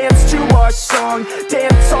prom, dance to our song,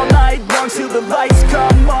 dance all night long till the lights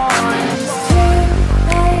come on.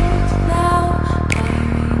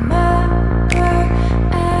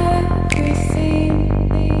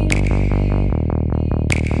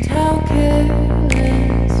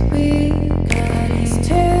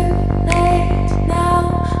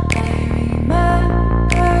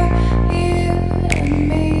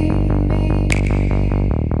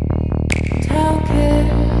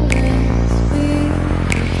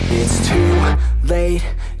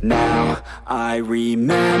 Now I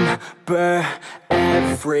remember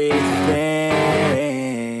everything,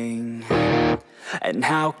 and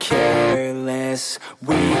how careless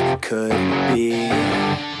we could be,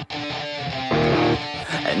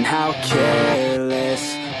 and how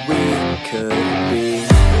careless we could be,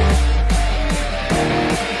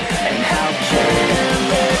 and how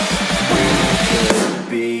careless we could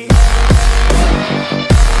be.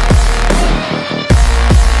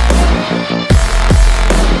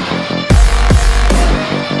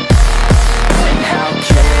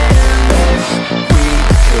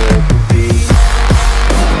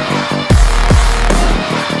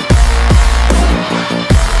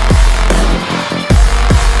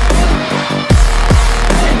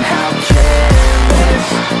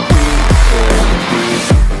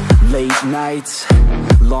 Nights,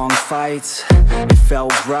 long fights, it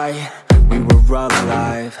felt right, we were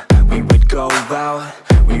alive. We would go out,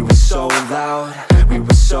 we were so loud, we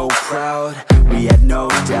were so proud, we had no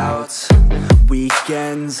doubts.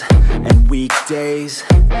 Weekends and weekdays,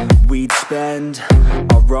 we'd spend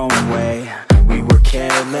our own way. We were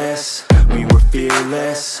careless, we were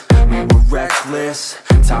fearless, we were reckless,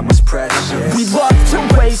 time was precious. We loved to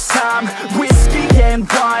waste time, whiskey and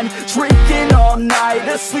wine, drinking all night,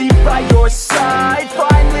 asleep by your side.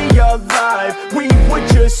 Finally alive, we would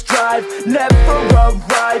just drive, never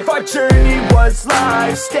arrive. Our journey was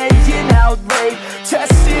live, staying out late,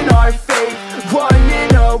 testing our fate,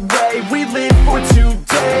 running away. We live for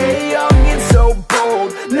today, young and so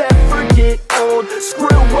bold, never get old. Screw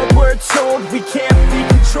what we're told, we can't be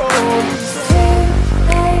controlled.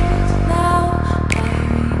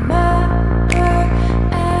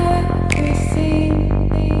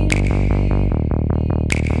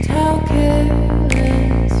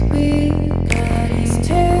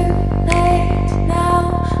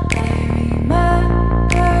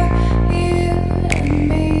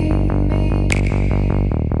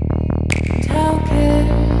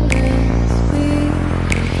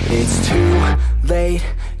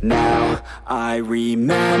 Now I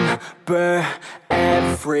remember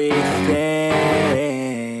everything,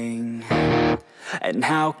 and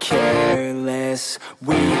how careless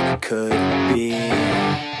we could be,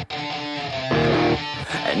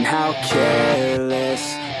 and how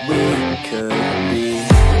careless we could be,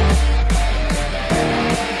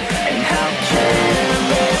 and how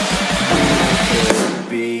careless we could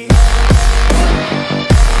be.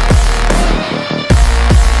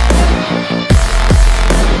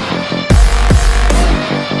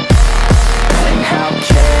 And how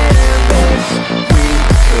careless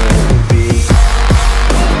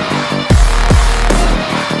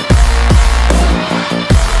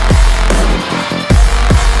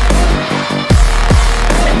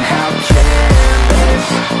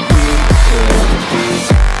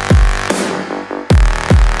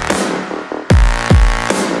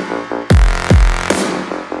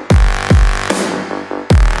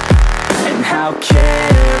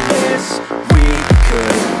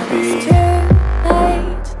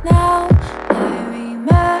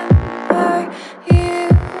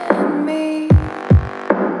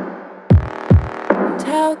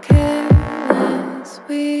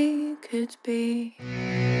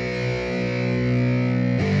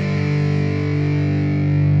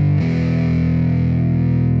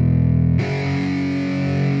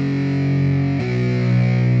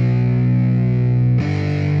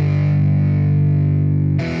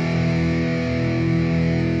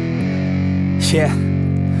Yeah,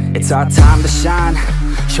 it's our time to shine.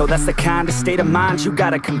 Yo, that's the kind of state of mind you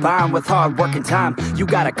gotta combine with hard work and time. You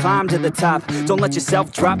gotta climb to the top. Don't let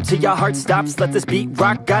yourself drop till your heart stops. Let this beat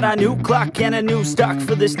rock. Got a new clock and a new stock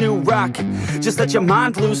for this new rock. Just let your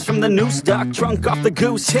mind loose from the new stock. Drunk off the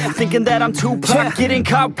goose, thinking that I'm too pop. Getting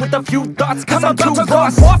caught with a few thoughts cause I'm too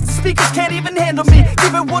lost. Off, the speakers can't even handle me.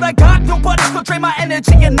 Giving what I got, nobody's gonna drain my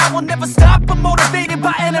energy. And I will never stop, I'm motivated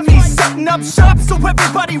by enemies. Setting up shop so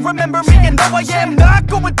everybody remember me. And though I am not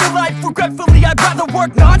going through life regretfully, I'd rather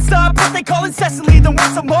work non-stop, what they call incessantly, than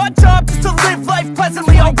work some odd job just to live life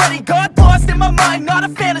pleasantly. Already got lost in my mind, not a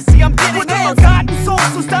fantasy, I'm getting a forgotten soul,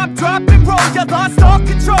 so stop, drop, and roll. You lost all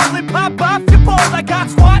control and pop off your ball. I got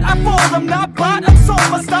squat, I fold, I'm not bought, I'm sold.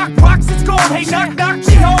 My stock rocks, it's gold. Hey, knock, knock,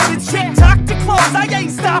 me home, it's shit, talk to close. I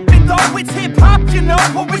ain't stopping though, it's hip-hop, you know.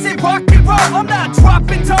 Or is it rock and roll? I'm not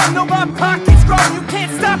dropping down, no, my pocket's grown. You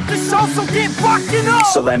can't stop the show, so get rockin' on.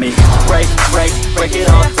 So let me break it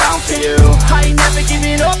all down for you. I ain't never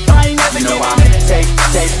giving up, I ain't never giving up.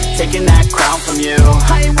 Taking that crown from you.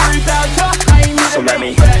 I ain't worried about you, I ain't never. So let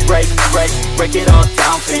me break it all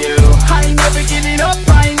down for you. I ain't never giving up,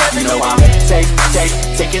 I ain't never giving up.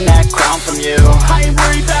 Taking that crown from you. I ain't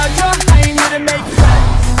worried about you, I ain't here to make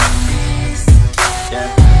friends. Yeah.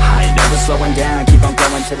 I ain't never slowing down, keep on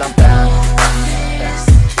going till I'm down.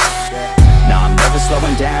 No, I'm never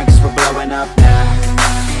slowing down, cause we're blowing up now.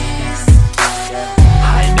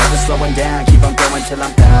 I ain't never slowing down, keep on going till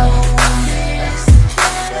I'm down.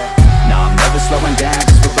 No, I'm never slowing down,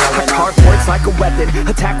 cause we're blowing up. Hard words like a weapon,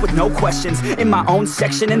 attack with no questions. In my own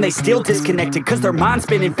section and they still disconnected, cause their mind's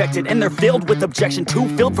been infected and they're filled with objection. Too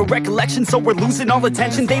filled for recollection, so we're losing all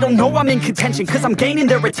attention. They don't know I'm in contention, cause I'm gaining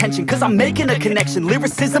their attention. Cause I'm making a connection,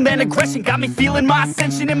 lyricism and aggression got me feeling my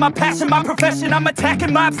ascension. In my passion, my profession, I'm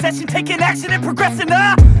attacking my obsession. Taking action and progressing,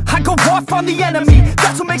 I go off on the enemy,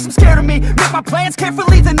 that's what makes them scared of me. Make my plans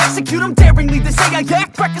carefully, then execute them daringly. They say I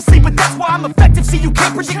act recklessly, but that's why I'm effective. See, you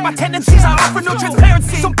can't predict my tendencies, I offer no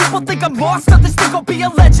transparency. Some people think I'm lost, others think I'll be a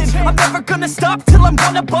legend. I'm never gonna stop till I'm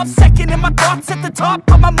one above second. And my thoughts at the top,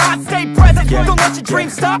 but my mind stay present. Don't let your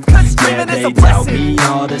dreams stop, cause dreaming is a blessing. They tell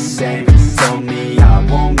me all the same, told me I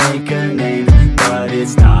won't make a name. But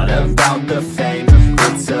it's not about the fame,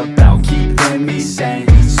 it's about keeping me sane.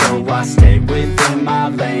 So I stay within my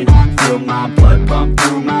lane, feel my blood pump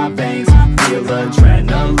through my veins. Feel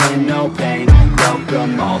adrenaline, no pain,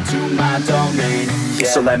 welcome all to my domain.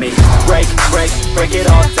 So let me break it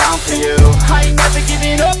all down for you. I ain't never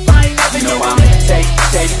giving up, I ain't never giving up.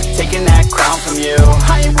 Taking that crown from you.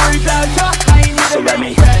 I ain't worried about you, I ain't So never. let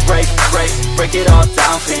me break it all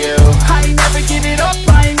down for you. I ain't never giving up,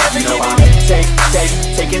 I ain't never giving up.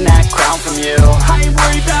 Taking that crown from you. I ain't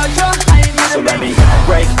worried about you, I ain't never. So let me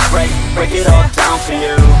break it all down for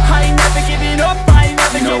you. I ain't never giving up, I ain't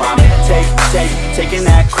never giving up. Taking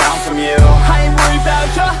that crown from you. I ain't worried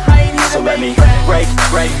about you, I ain't here So to let me make friends.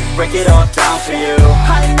 break it all down for you.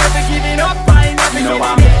 I ain't never giving up, I ain't never giving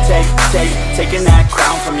I'm up. taking that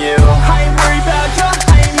crown from you. I ain't worried about you,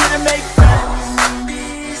 I ain't here to make friends.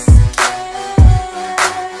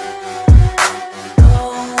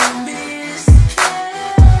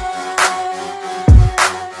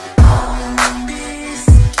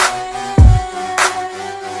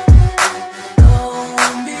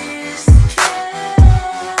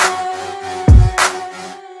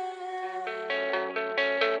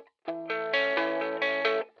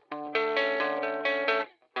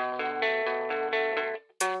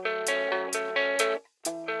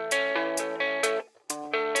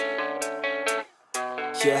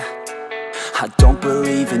 Yeah, I don't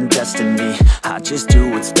believe in destiny, I just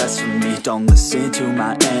do what's best for me. Don't listen to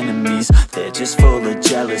my enemies, they're just full of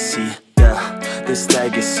jealousy. Yeah, this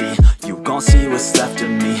legacy, you gon' see what's left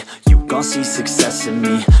of me. You gon' see success in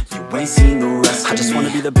me, you ain't seen the rest of me. I just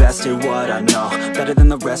wanna be the best at what I know, better than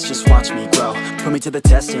the rest, just watch me grow. Put me to the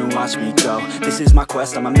test and watch me go. This is my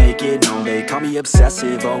quest, I'ma make it known. They call me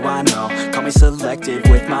obsessive, oh I know. Call me selective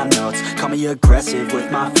with my notes, call me aggressive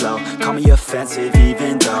with my flow. Call me offensive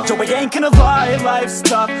even though Joe, I ain't gonna lie, life's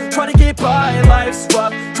tough. Try to get by, life's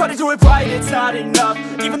rough. Try to do it right, it's not enough.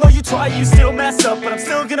 Even though you try, you still mess up. But I'm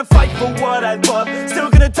still gonna fight for what I love. Still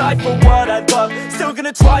gonna die for what I love. Still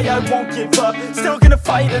gonna try, I won't give up. Still gonna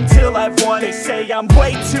fight until I've won. They say I'm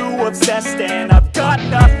way too obsessed and I've got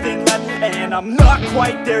nothing left. And I'm not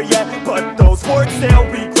quite there yet, but those words they'll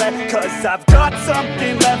regret. Cause I've got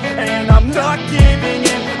something left and I'm not giving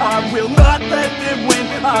in. I will not let them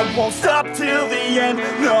win, I won't stop till the end,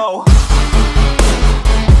 no.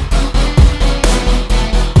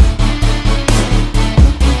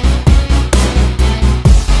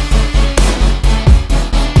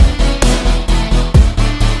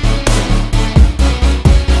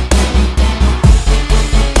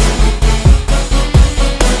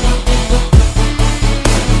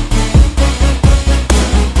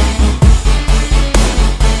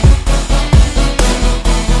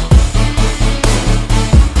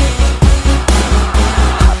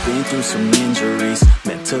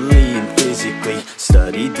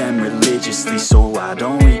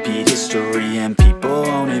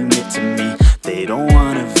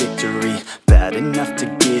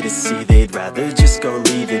 rather just go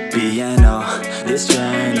leave it be. And oh, this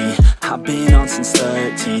journey I've been on since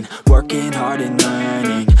 13, working hard and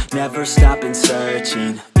learning, never stopping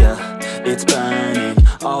searching. Yeah, it's burning,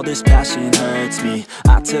 all this passion hurts me.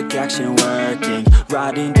 I took action working,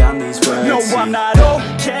 writing down these words. No, I'm not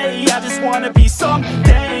okay, I just wanna be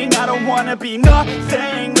something. I don't wanna be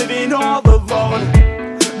nothing, living all alone.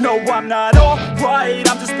 No, I'm not alright,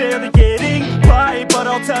 I'm just barely getting by. But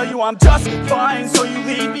I'll tell you I'm just fine, so you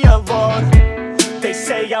leave me alone. They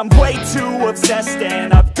say I'm way too obsessed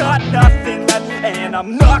and I've got nothing left, and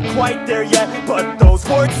I'm not quite there yet, but those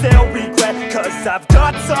words they'll regret. Cause I've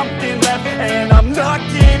got something left and I'm not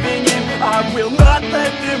giving in. I will not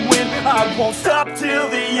let them win, I won't stop till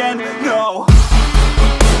the end, no.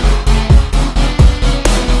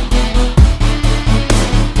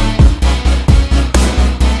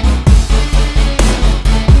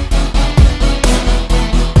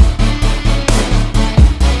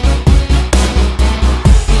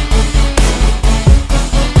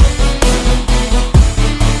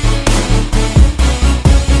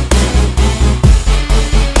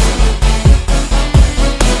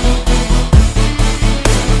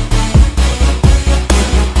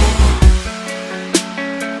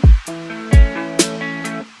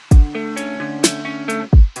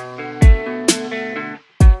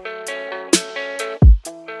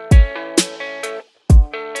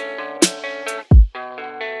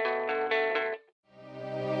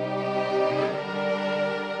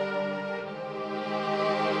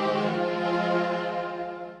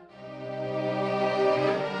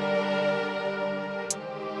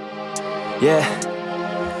 Yeah,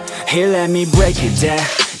 here let me break it down.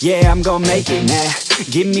 Yeah, I'm gonna make it now.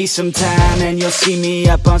 Give me some time and you'll see me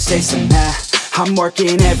up on stage somehow. I'm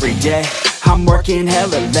working every day, I'm working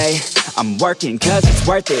hella late. I'm working cause it's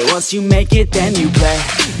worth it, once you make it then you play.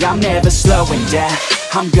 I'm never slowing down,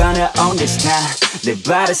 I'm gonna own this town. Live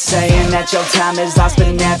by the saying that your time is lost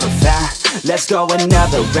but never found. Let's go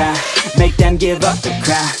another round, make them give up the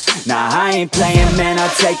crown. Nah, I ain't playing man, I'll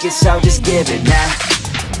take it, so just give it now.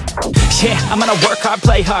 Yeah, I'm gonna work hard,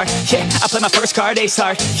 play hard. Yeah, I play my first card, ace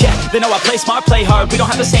hard. Yeah, they know I play smart, play hard. We don't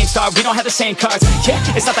have the same star, we don't have the same cards. Yeah,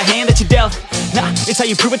 it's not the hand that you dealt. Nah, it's how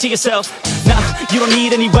you prove it to yourself. Nah, you don't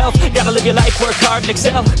need any wealth. Gotta live your life, work hard and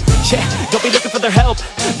excel. Yeah, don't be looking for their help.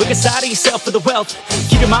 Look inside of yourself for the wealth.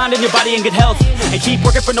 Keep your mind and your body in good health, and keep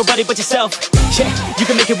working for nobody but yourself. Yeah, you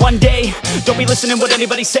can make it one day. Don't be listening what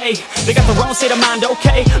anybody say. They got their own state of mind,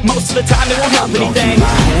 okay. Most of the time they won't help anything. Keep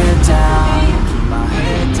my head down,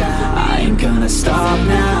 I ain't gonna stop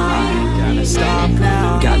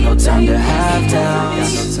now, got no time to have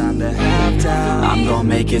doubts, I'm gonna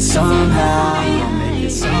make it somehow,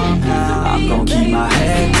 I'm gonna keep my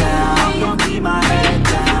head down,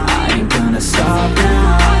 I ain't gonna stop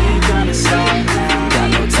now, got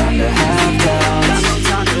no time to have doubts,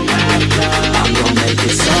 I'm gonna make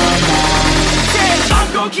it somehow, I'm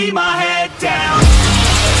gonna keep my head down.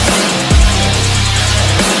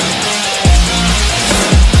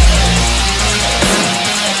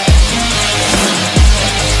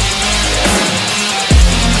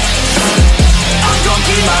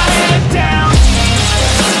 Keep my head down.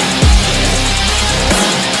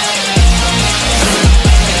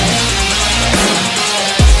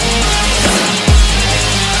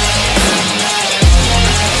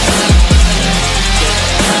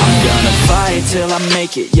 I'm gonna fight till I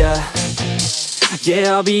make it, yeah.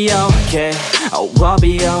 Yeah, I'll be okay, oh, I'll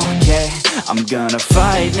be okay. I'm gonna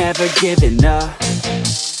fight, never giving up.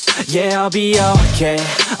 Yeah, I'll be okay,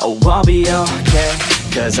 oh, I'll be okay.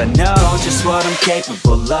 Cause I know just what I'm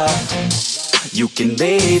capable of. You can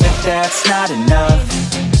leave if that's not enough.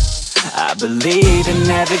 I believe in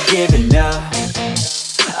never giving up.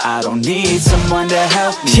 I don't need someone to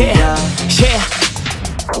help me up.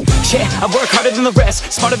 Yeah, I work harder than the rest,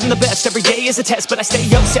 smarter than the best. Every day is a test, but I stay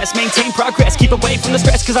obsessed. Maintain progress, keep away from the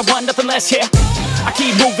stress, cause I want nothing less, yeah. I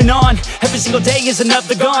keep moving on, every single day is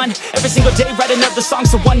another gone. Every single day write another song,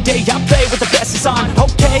 so one day I'll play with the best is on.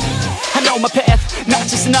 Okay, I know my path, not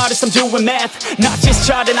just an artist, I'm doing math. Not just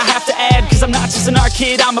charting, I have to add, cause I'm not just an art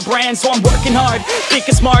kid, I'm a brand. So I'm working hard,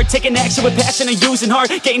 thinking smart, taking action with passion and using heart.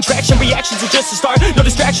 Getting traction, reactions are just a start. No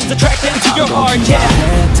distractions, attract them to your heart, yeah.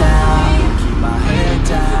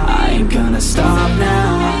 I ain't gonna stop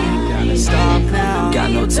now, got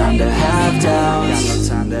no time to have doubts,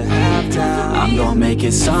 I'm gonna make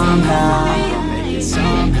it somehow,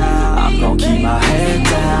 I'm gonna keep my head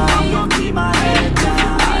down,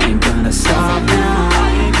 I ain't gonna stop now,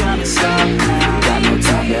 got no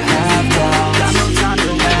time to have doubts, I'm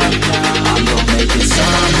gonna make it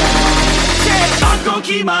somehow, I'm gonna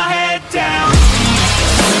keep my head down.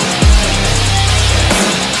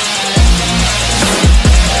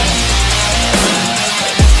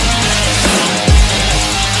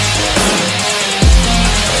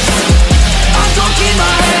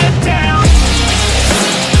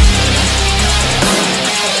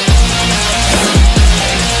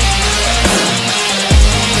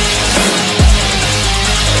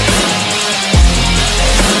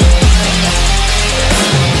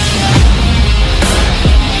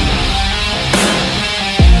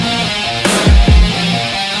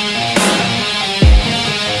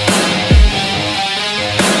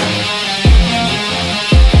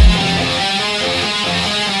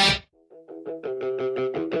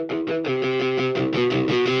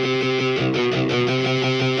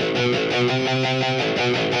 Yeah,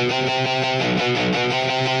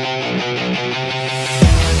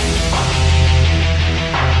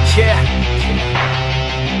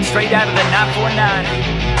 straight out of the 949.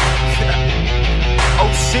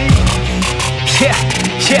 OC.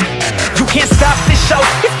 Yeah, you can't stop this show.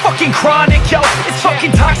 It's fucking chronic, yo. It's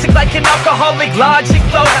fucking toxic like an alcoholic logic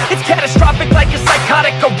flow. It's catastrophic like a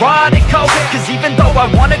psychotic erotic code. Cause even though I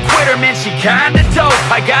wanna quit her, man, she kinda dope.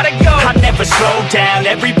 I gotta go. I never slow down,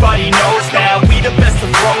 everybody knows now. We the best to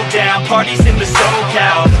throw down, parties in the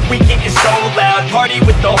SoCal. We getting so loud, party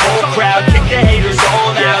with the whole crowd. Kick the haters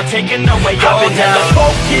all out, taking away all doubt. I've been hella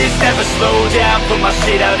focused, never slow down. Put my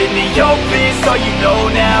shit out in the open, so you know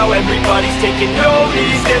now. Everybody's taking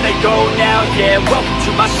notice, there they go now. Yeah, welcome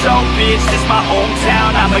to my show, bitch. This my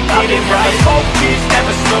hometown, I'ma get it right. Focus,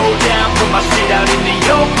 never slow down. Put my shit out in the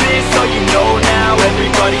open, so you know now.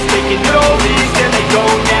 Everybody's taking notice, there they go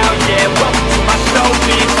now. Yeah, welcome to my show,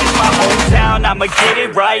 bitch. This my hometown, I'ma get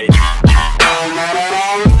it right.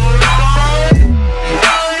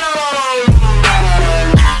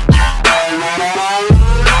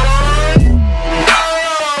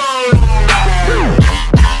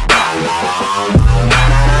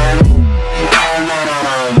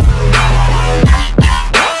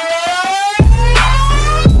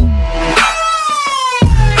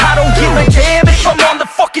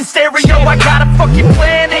 I got a fucking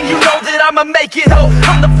plan and you know that I'ma make it, ho.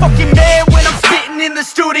 I'm the fucking man when I'm spitting in the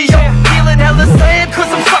studio. Feeling hella slammed cause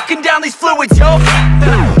I'm sucking down these fluids, yo.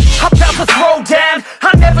 I'm about to throw down,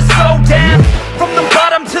 I never slow down. From the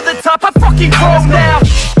bottom to the top, I fucking grow now.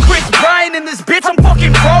 Chris Bryant in this bitch, I'm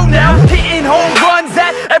fucking pro now. Hitting home runs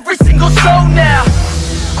at every single show now.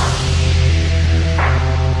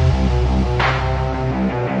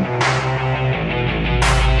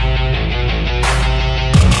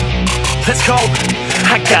 Let's go.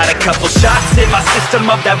 I got a couple shots in my system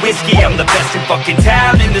of that whiskey. I'm the best in fucking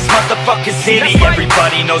town, in this motherfucking city.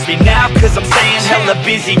 Everybody knows me now, cause I'm staying hella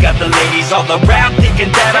busy. Got the ladies all around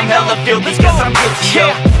thinking that I'm hella filthy, cause I'm guilty,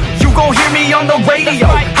 yo. You gon' hear me on the radio.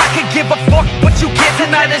 I could give a fuck what you get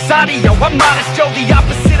tonight is audio. I'm modest, yo, the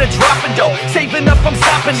opposite of dropping dough. Saving up, I'm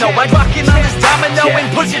stopping, no. I rockin' on this domino and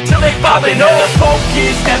push it till they fallin', no. I've been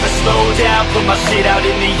focused, never slow down. Put my shit out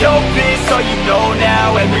in the open, so you know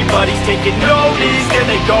now. Everybody's taking notice, there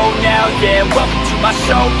they go now. Yeah, welcome to my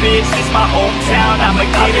show, bitch. This my hometown, I'ma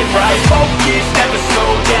get it right. Focused, never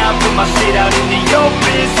slow down. Put my shit out in the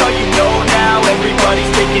open, so you know now.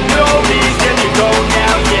 Everybody's taking notice, there they go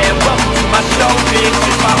now. Yeah, welcome to my show, bitch.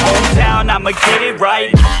 This my hometown, I'ma get it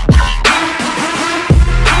right.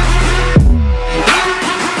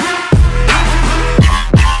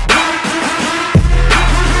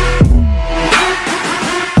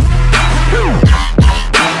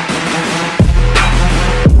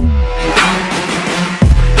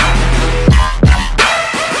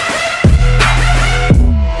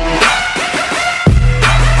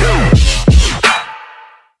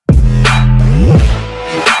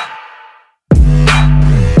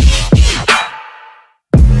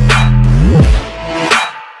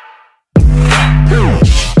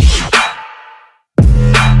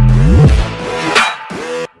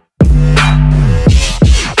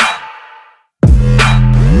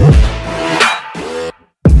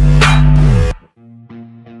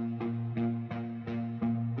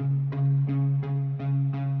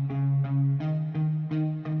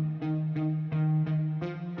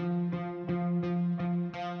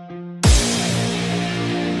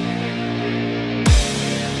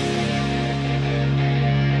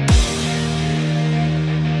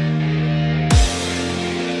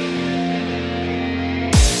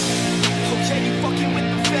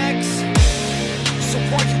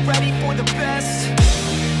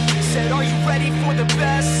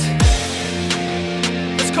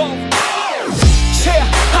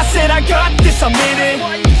 I'm in it.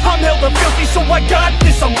 I'm hella filthy, so I got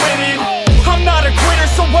this, I'm winning. I'm not a quitter,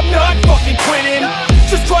 so I'm not fucking quitting.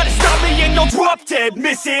 Just try to stop me and you'll drop dead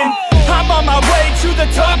missing. I'm on my way to the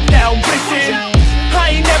top now, listen.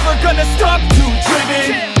 I ain't never gonna stop, too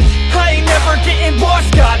driven. I ain't never getting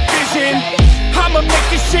lost, got vision. I'ma make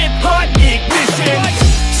this shit hot, ignition.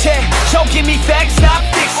 Yeah, y'all give me facts, not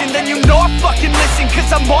fiction. Then you know I fucking listen, cause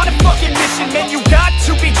I'm on a fucking mission. Man, you got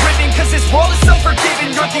to be driven, cause this world is unforgiving.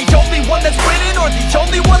 You're the only one that's winning, or the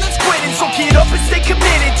only one that's quitting. So get up and stay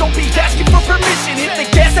committed, don't be asking for permission. Hit the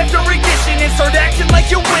gas after ignition and start acting like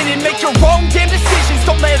you're winning. Make your own damn decisions,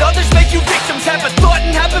 don't let others make you victims. Have a thought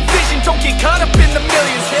and have a vision, don't get caught up in the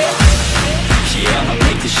millions. Yeah, I'ma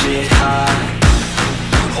make this shit hot.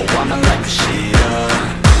 Oh, I'ma light the shit up.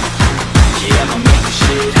 Yeah, I'ma make this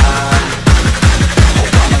shit hot. Oh,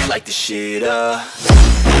 I'ma light the shit up.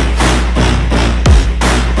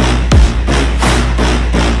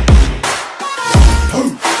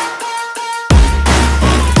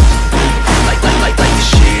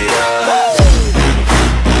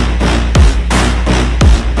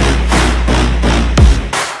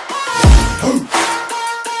 Let's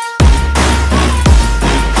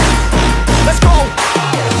go!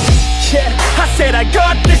 Yeah, I said I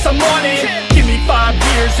got this, I'm on it. Give me 5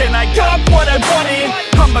 years and I got what I wanted.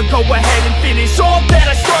 I'ma go ahead and finish all that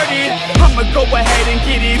I started. I'ma go ahead and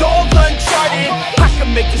get it all uncharted. I can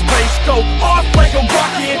make this place go off like a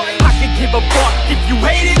rocket. I can give a fuck if you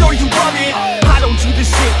hate it or you love it. I don't do this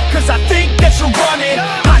shit cause I think that you're on it.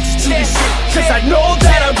 I just do this shit cause I know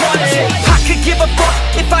that I want it. I could give a fuck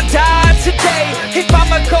if I die today. If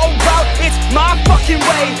I'ma go out, it's my fucking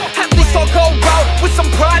way. At least I'll go out with some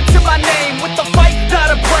pride to my name. With the fight, not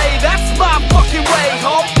a play, that's my fucking way,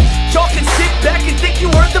 ho. Y'all can sit back and think you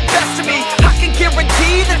heard the best of me. I can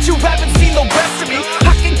guarantee that you haven't seen the rest of me.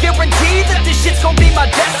 I can guarantee that this shit's gonna be my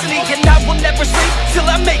destiny. And I will never sleep till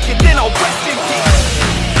I make it, then I'll rest in peace.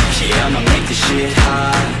 Yeah, I'ma make this shit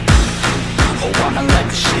hot. Oh, I'ma light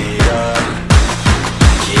this shit up.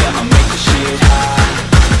 Yeah, I'ma make this shit hot.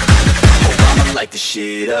 Oh, I'ma light this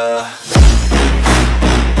shit up.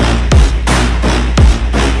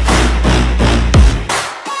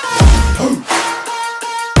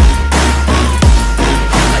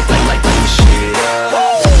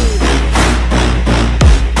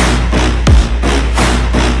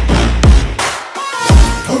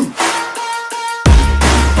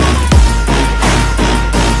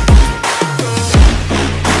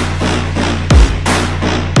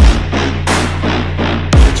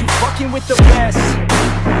 With the best,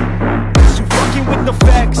 you fucking with the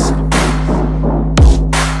facts.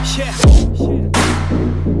 Yeah.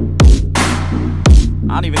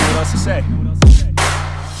 I don't even know what else to say. I'm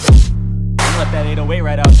gonna let that 808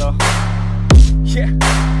 right out though. Yeah.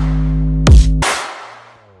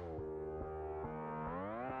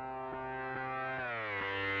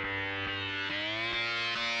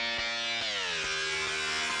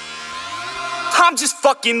 I'm just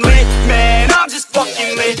fucking lit, man, I'm just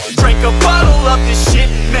fucking lit. Drank a bottle of this shit,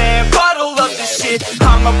 man, bottle of this shit.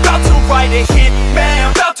 I'm about to write a hit,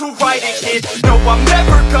 man, about to write a hit. No, I'm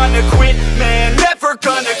never gonna quit, man, never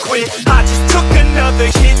gonna quit. I just took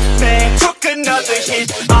another hit, man, took another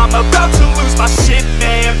hit. I'm about to lose my shit,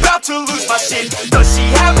 man, about to lose my shit. Does she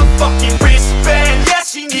have a fucking wristband? Yeah,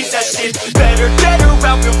 she needs that shit. Better get her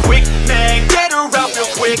out real quick, man, get her out real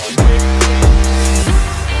quick.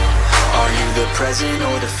 Are you the present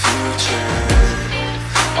or the future?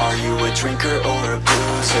 Are you a drinker or a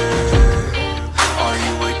boozer? Are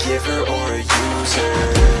you a giver or a user?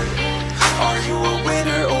 Are you a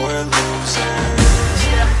winner or a loser?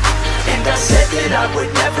 And I said that I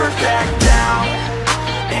would never back down.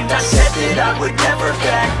 And I said that I would never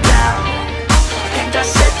back down. And I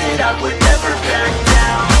said that I would never back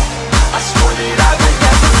down. I swore that I would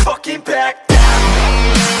never fucking back down.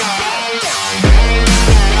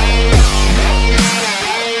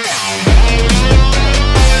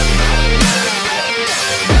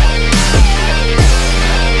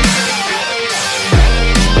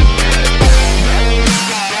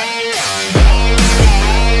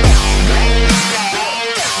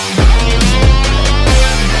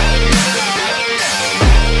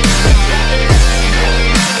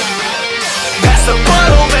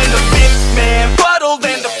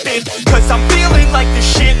 I'm feeling like the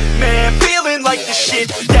shit, man, feeling like the shit.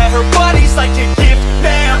 Yeah, her body's like a gift,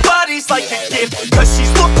 man, body's like a gift. Cause she's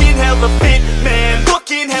looking hella fit, man,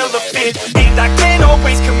 looking hella fit. And I can't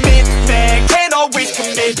always commit, man, can't always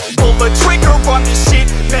commit. Pull the trigger on this shit,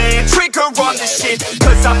 man, trigger on this shit.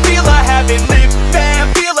 Cause I feel I haven't lived, man,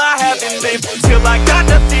 feel I haven't lived. Till I got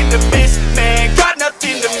nothing to miss, man, got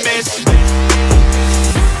nothing to miss.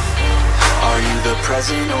 Are you the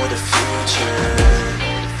present or the future?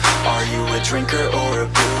 Are you a drinker or a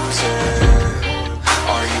boozer?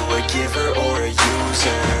 Are you a giver or a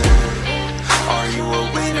user? Are you a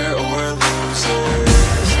winner or a loser?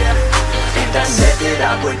 And I said that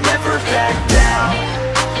I would never back down.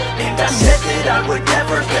 And I said that I would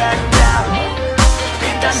never back down.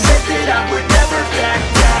 And I said that I would never back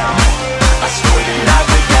down. I swore that I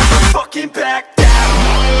would never fucking back down.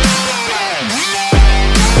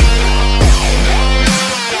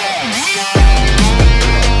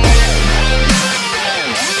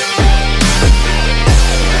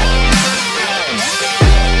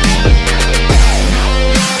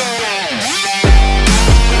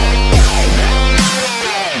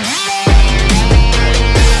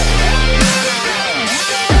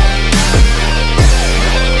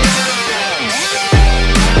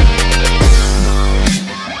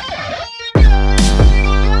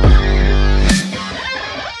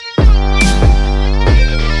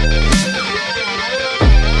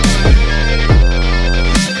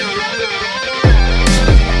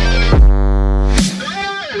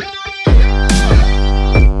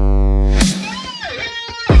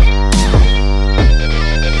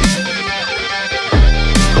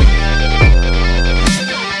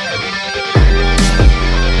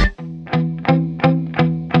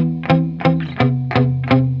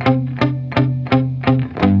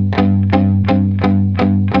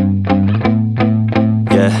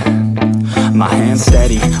 my hands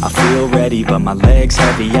steady, I feel ready, but my legs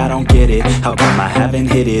heavy, I don't get it. How come I haven't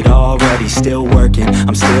hit it already? Still working,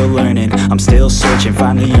 I'm still learning, I'm still searching,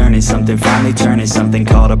 finally earning something, finally turning something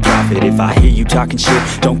called a profit. If I hear you talking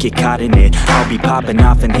shit, don't get caught in it. I'll be popping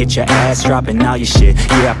off and hit your ass, dropping all your shit.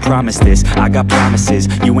 Yeah, I promise this, I got promises,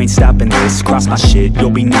 you ain't stopping this. Cross my shit,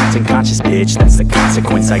 you'll be knocked unconscious, bitch. That's the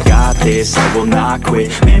consequence, I got this, I will not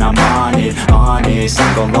quit. Man, I'm on it, honest,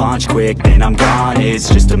 I'm gon' launch quick, then I'm gone. It's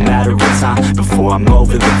just a matter of time before I'm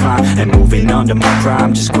over the climb and moving under my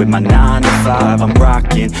prime. Just quit my 9 to 5, I'm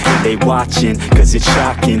rocking, and they watching, cause it's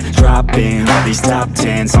shocking. Dropping all these top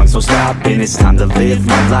 10 songs, so stopping. It's time to live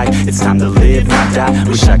my life, it's time to live, not die.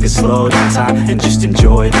 Wish I could slow down time and just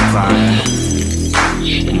enjoy the climb.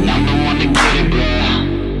 And I'm the one to get it, bro.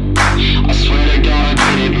 I swear to God I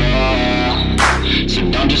get it, bro.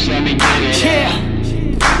 So don't just let me get it.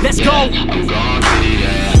 Yeah, let's go. I'm gon' get it,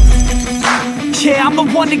 yeah. Yeah, I'm the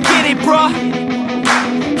one to get it, bruh.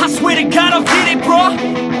 I swear to God I'll get it, bruh.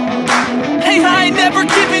 Hey, I ain't never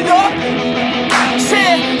giving up.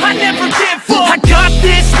 Yeah, I never give up. I got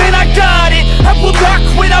this, man, I got it. I will not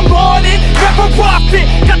quit, I'm on it. Never off it.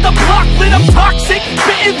 Got the block lit, I'm toxic.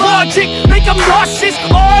 Spitting logic, make them nauseous.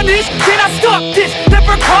 Honest, can I stop this?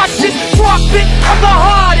 Never cautious, drop it. I'm the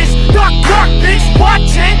hardest. Knock, knock, bitch,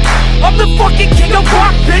 watch it. I'm the fucking king of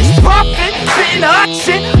rock, bitch. Profit, spitting hot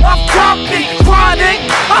shit. Off topic, chronic.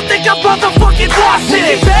 I think I'm motherfucking lost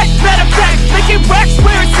it. Back, matter of fact, making racks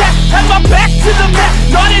where it's at. Have my back to the mat,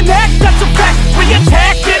 not an act, that's a fact. We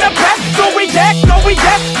attack in a pack, no react, no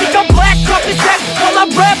react. Think I'm black, off his back. While I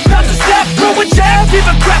rap, not to step, throw a jab, give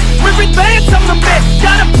a crap. We're advanced, I'm the man.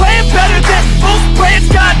 Got a plan better than most brands.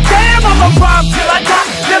 Goddamn, I'm a rhyme till I die.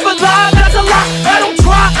 Never lie, that's a lie. I don't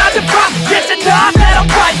try, I defy. Get to die, that I'm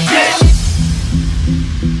right, yeah.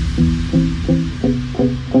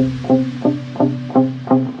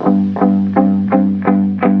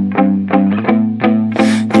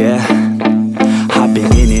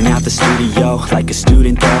 Like a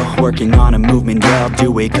student though, working on a movement, yeah, I'll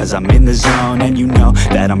do it cause I'm in the zone. And you know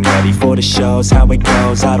that I'm ready for the shows. How it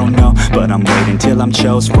goes, I don't know, but I'm waiting till I'm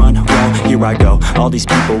chose. Front row, here I go. All these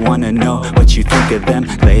people wanna know what you think of them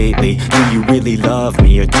lately. Do you really love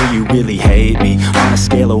me or do you really hate me? On a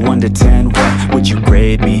scale of 1 to 10, what would you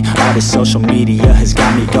grade me? All this social media has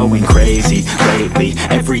got me going crazy lately.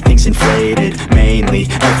 Everything's inflated, mainly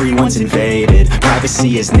everyone's invaded.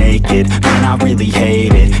 Privacy is naked, man, I really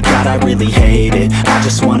hate it. God, I really hate it. I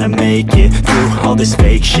just wanna make it through all this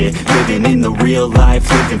fake shit. Living in the real life,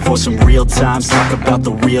 living for some real times. Talk about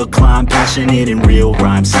the real climb, passionate in real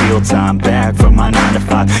rhymes. Steal time back from my 9 to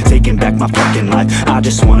 5, taking back my fucking life. I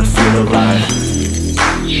just wanna feel alive.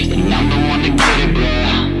 And I'm the one to get it, bro.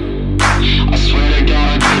 I swear to God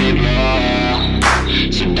I get it,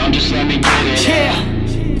 bro. So don't just let me get it.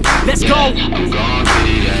 Yeah, let's go. I'm gon' get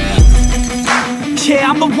it, yeah. Yeah,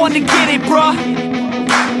 I'm the one to get it, bruh.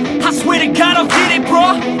 I swear to God I'll get it,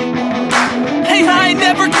 bruh. Hey, I ain't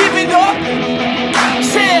never giving up.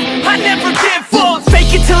 Yeah, I never give up.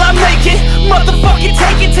 Fake it till I make it. Motherfucking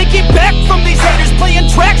take it back from these haters. Playing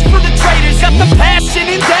tracks for the traitors. Got the passion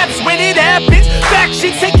and that's when it happens.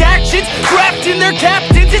 Factions take actions, drafting their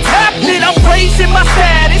captains. It's happening, I'm raising my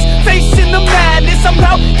status, facing the madness. I'm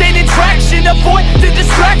out gaining traction, avoid the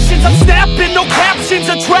distractions. I'm snapping, no captions,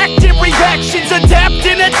 attracting reactions.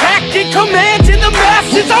 Adapting, attacking, commanding the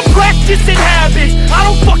masses. I'm practicing habits, I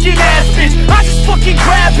don't fucking ask bitch, I just fucking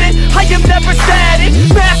grab it. I am never static,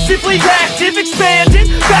 massively active, expanding,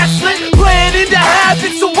 backslid, planning to have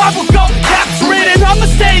it. So I will go capture it and I'ma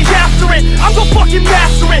stay after it. I'm gon' fucking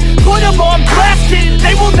master it, put them on blast it.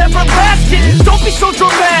 They will never last it, don't be so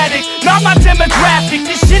dramatic. Not my demographic,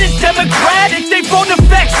 this shit is democratic. They vote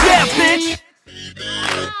effects, yeah bitch.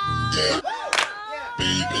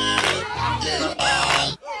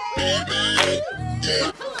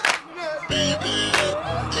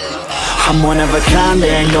 I'm one of a kind,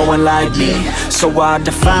 there ain't no one like me. So I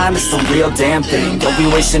define it's the real damn thing. Don't be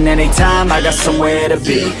wasting any time, I got somewhere to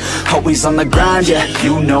be. Always on the grind, yeah,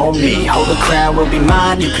 you know me. Hold the crown will be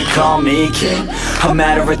mine, you could call me king. A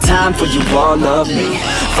matter of time for you all love me.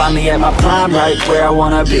 Finally at my prime, right where I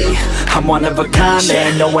wanna be. I'm one of a kind, there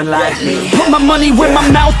ain't no one like me. Put my money where my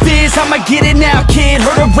mouth is, I'ma get it now kid.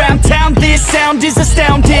 Heard around town, this sound is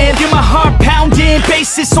astounding. Feel my heart pounding,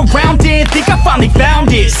 bass is surrounding. Think I finally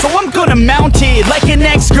found it, so I'm gonna mount it. Like an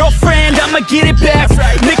ex-girlfriend, I'ma get it back.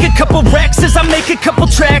 Make a couple racks as I make a couple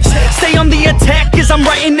tracks. Stay on the attack as I'm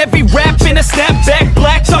writing every rap. In a snapback,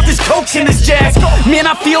 black off this coke and this jack. Man,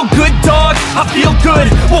 I feel good, dog, I feel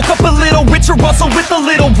good. Woke up a little richer, also with a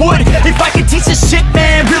little wood. If I could teach this shit,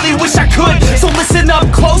 man, really wish I could. So listen up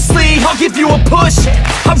closely, I'll give you a push.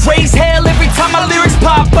 I raise hell every time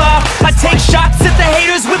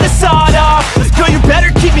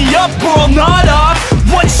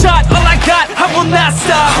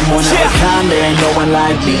one of a kind, there ain't no one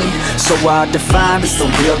like me. So hard to find, it's the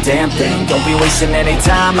real damn thing. Don't be wasting any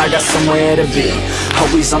time, I got somewhere to be.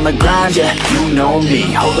 Always on the grind, yeah, you know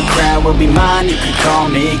me. Hold the crown will be mine, you can call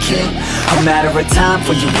me king. A matter of time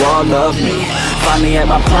for you all love me. Find me at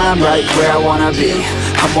my prime, right where I wanna be.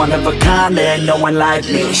 I'm one of a kind, there ain't no one like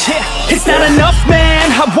me. Yeah, it's not enough,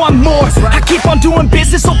 man, I want more. I keep on doing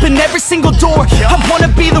business, open every single door. I wanna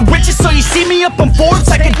be the richest, so you see me up on Forbes.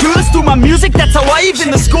 I can do this through my music, that's how I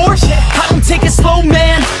even the score. I don't take it slow,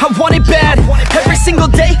 man, I want it bad. Every single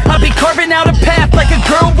day, I'll be carving out a path. Like a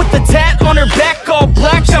girl with a tat on her back, all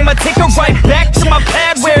black. I'ma take her right back to my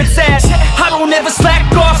pad where it's at. I don't ever slack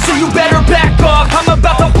off, so you better back off. I'm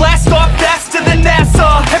about to blast off faster than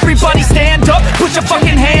NASA. Everybody stand up, put your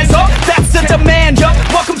fucking hands up, that's the demand, yup.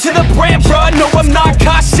 Welcome to the brand, bruh, no I'm not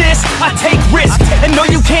cautious. I take risks, and no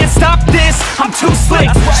you can't stop this. I'm too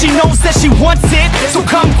slick, she knows that she wants it. So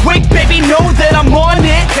come quick, baby, know that I'm on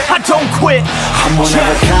it. I don't quit. I'm one of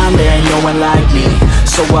a kind, there ain't no one like me.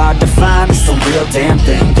 So hard to find, it's the real damn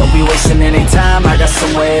thing. Don't be wasting any time, I got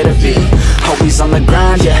somewhere to be. Always on the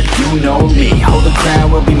grind, yeah, you know me. Hold the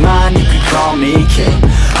crown will be mine, you can call me king.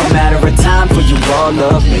 A matter of time for you all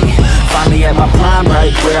love me. Find me at my prime,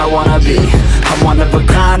 right where I wanna be. I'm one of a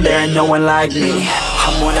kind, there ain't no one like me.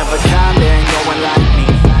 I'm one of a kind, there ain't no one like me.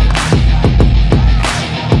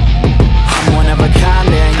 I'm one of a kind,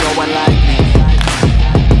 there ain't no one like me.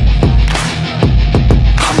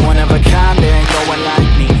 I'm one of a kind, there ain't no one like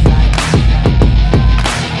me.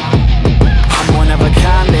 I'm one of a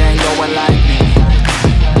kind, there ain't no one like me.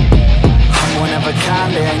 I'm one of a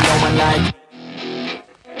kind, there ain't no one like me.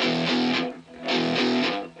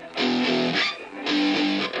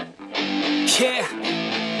 Yeah,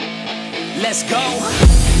 let's go.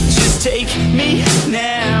 Just take me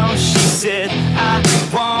now, she said. I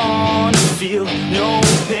wanna feel no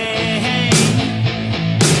pain.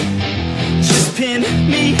 Just pin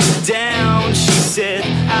me down, she said.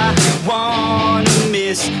 I wanna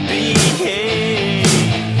misbehave.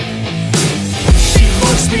 She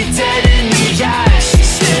looks me dead in the eyes, she's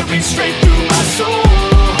staring straight through my soul.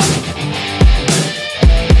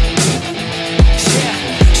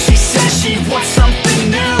 She wants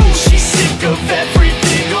something new, she's sick of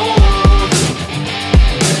everything old.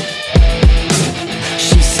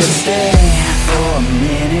 She said stay for a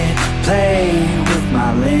minute, play with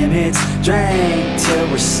my limits, drink till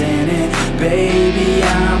we're sinning, baby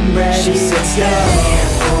I'm ready. She said stay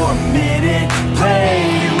for a minute,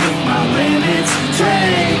 play with my limits,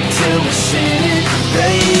 drink till we're sinning,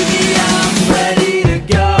 baby I'm ready to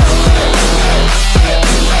go.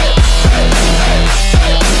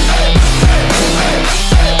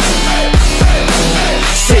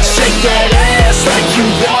 Shake that ass like you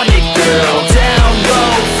want it, girl. Down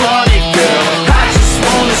low, flaunt it, girl. I just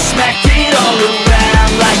wanna smack it all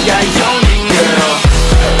around like I own it, girl.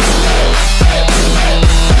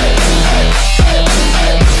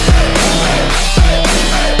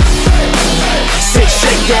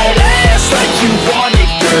 Shake that ass like you want it,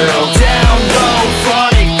 girl. Down low,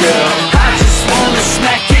 flaunt it, girl. I just wanna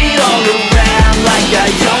smack it all around like I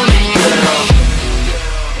own it, girl.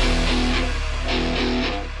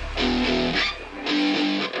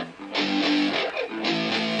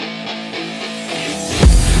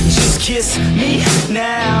 Kiss me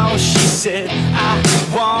now, she said. I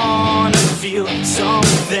wanna feel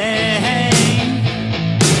something.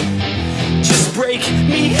 Just break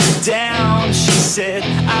me down, she said.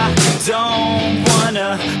 I don't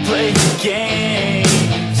wanna play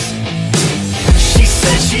games. She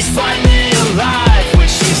said she's finally alive when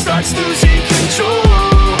she starts losing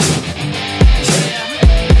control.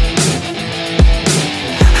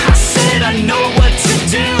 I said I know what to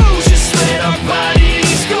do, just let our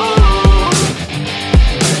bodies go.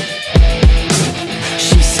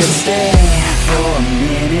 Stay for a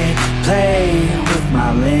minute, play with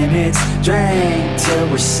my limits, drink till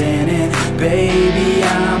we're sinning, baby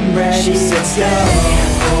I'm ready. She said stay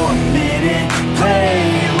for a minute,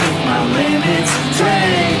 play with my limits,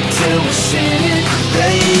 drink till we're sinning,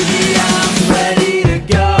 baby I'm ready to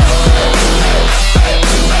go.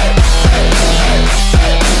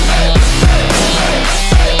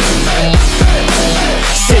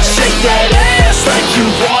 Said shake that ass like you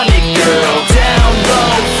want it, girl. Down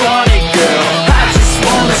low, flaunt it, girl. I just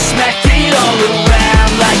wanna smack it all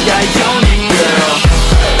around like I own it, girl.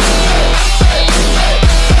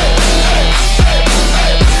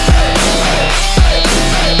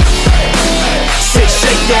 Said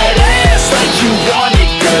shake that ass like you want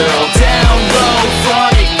it, girl. Down low,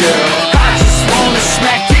 flaunt it, girl. I just wanna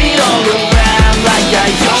smack it all around like I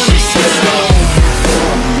own it, girl. For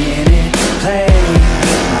a minute, play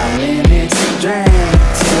with my limits, drink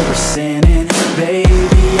till we're sinning.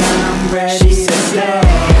 Baby, I'm ready.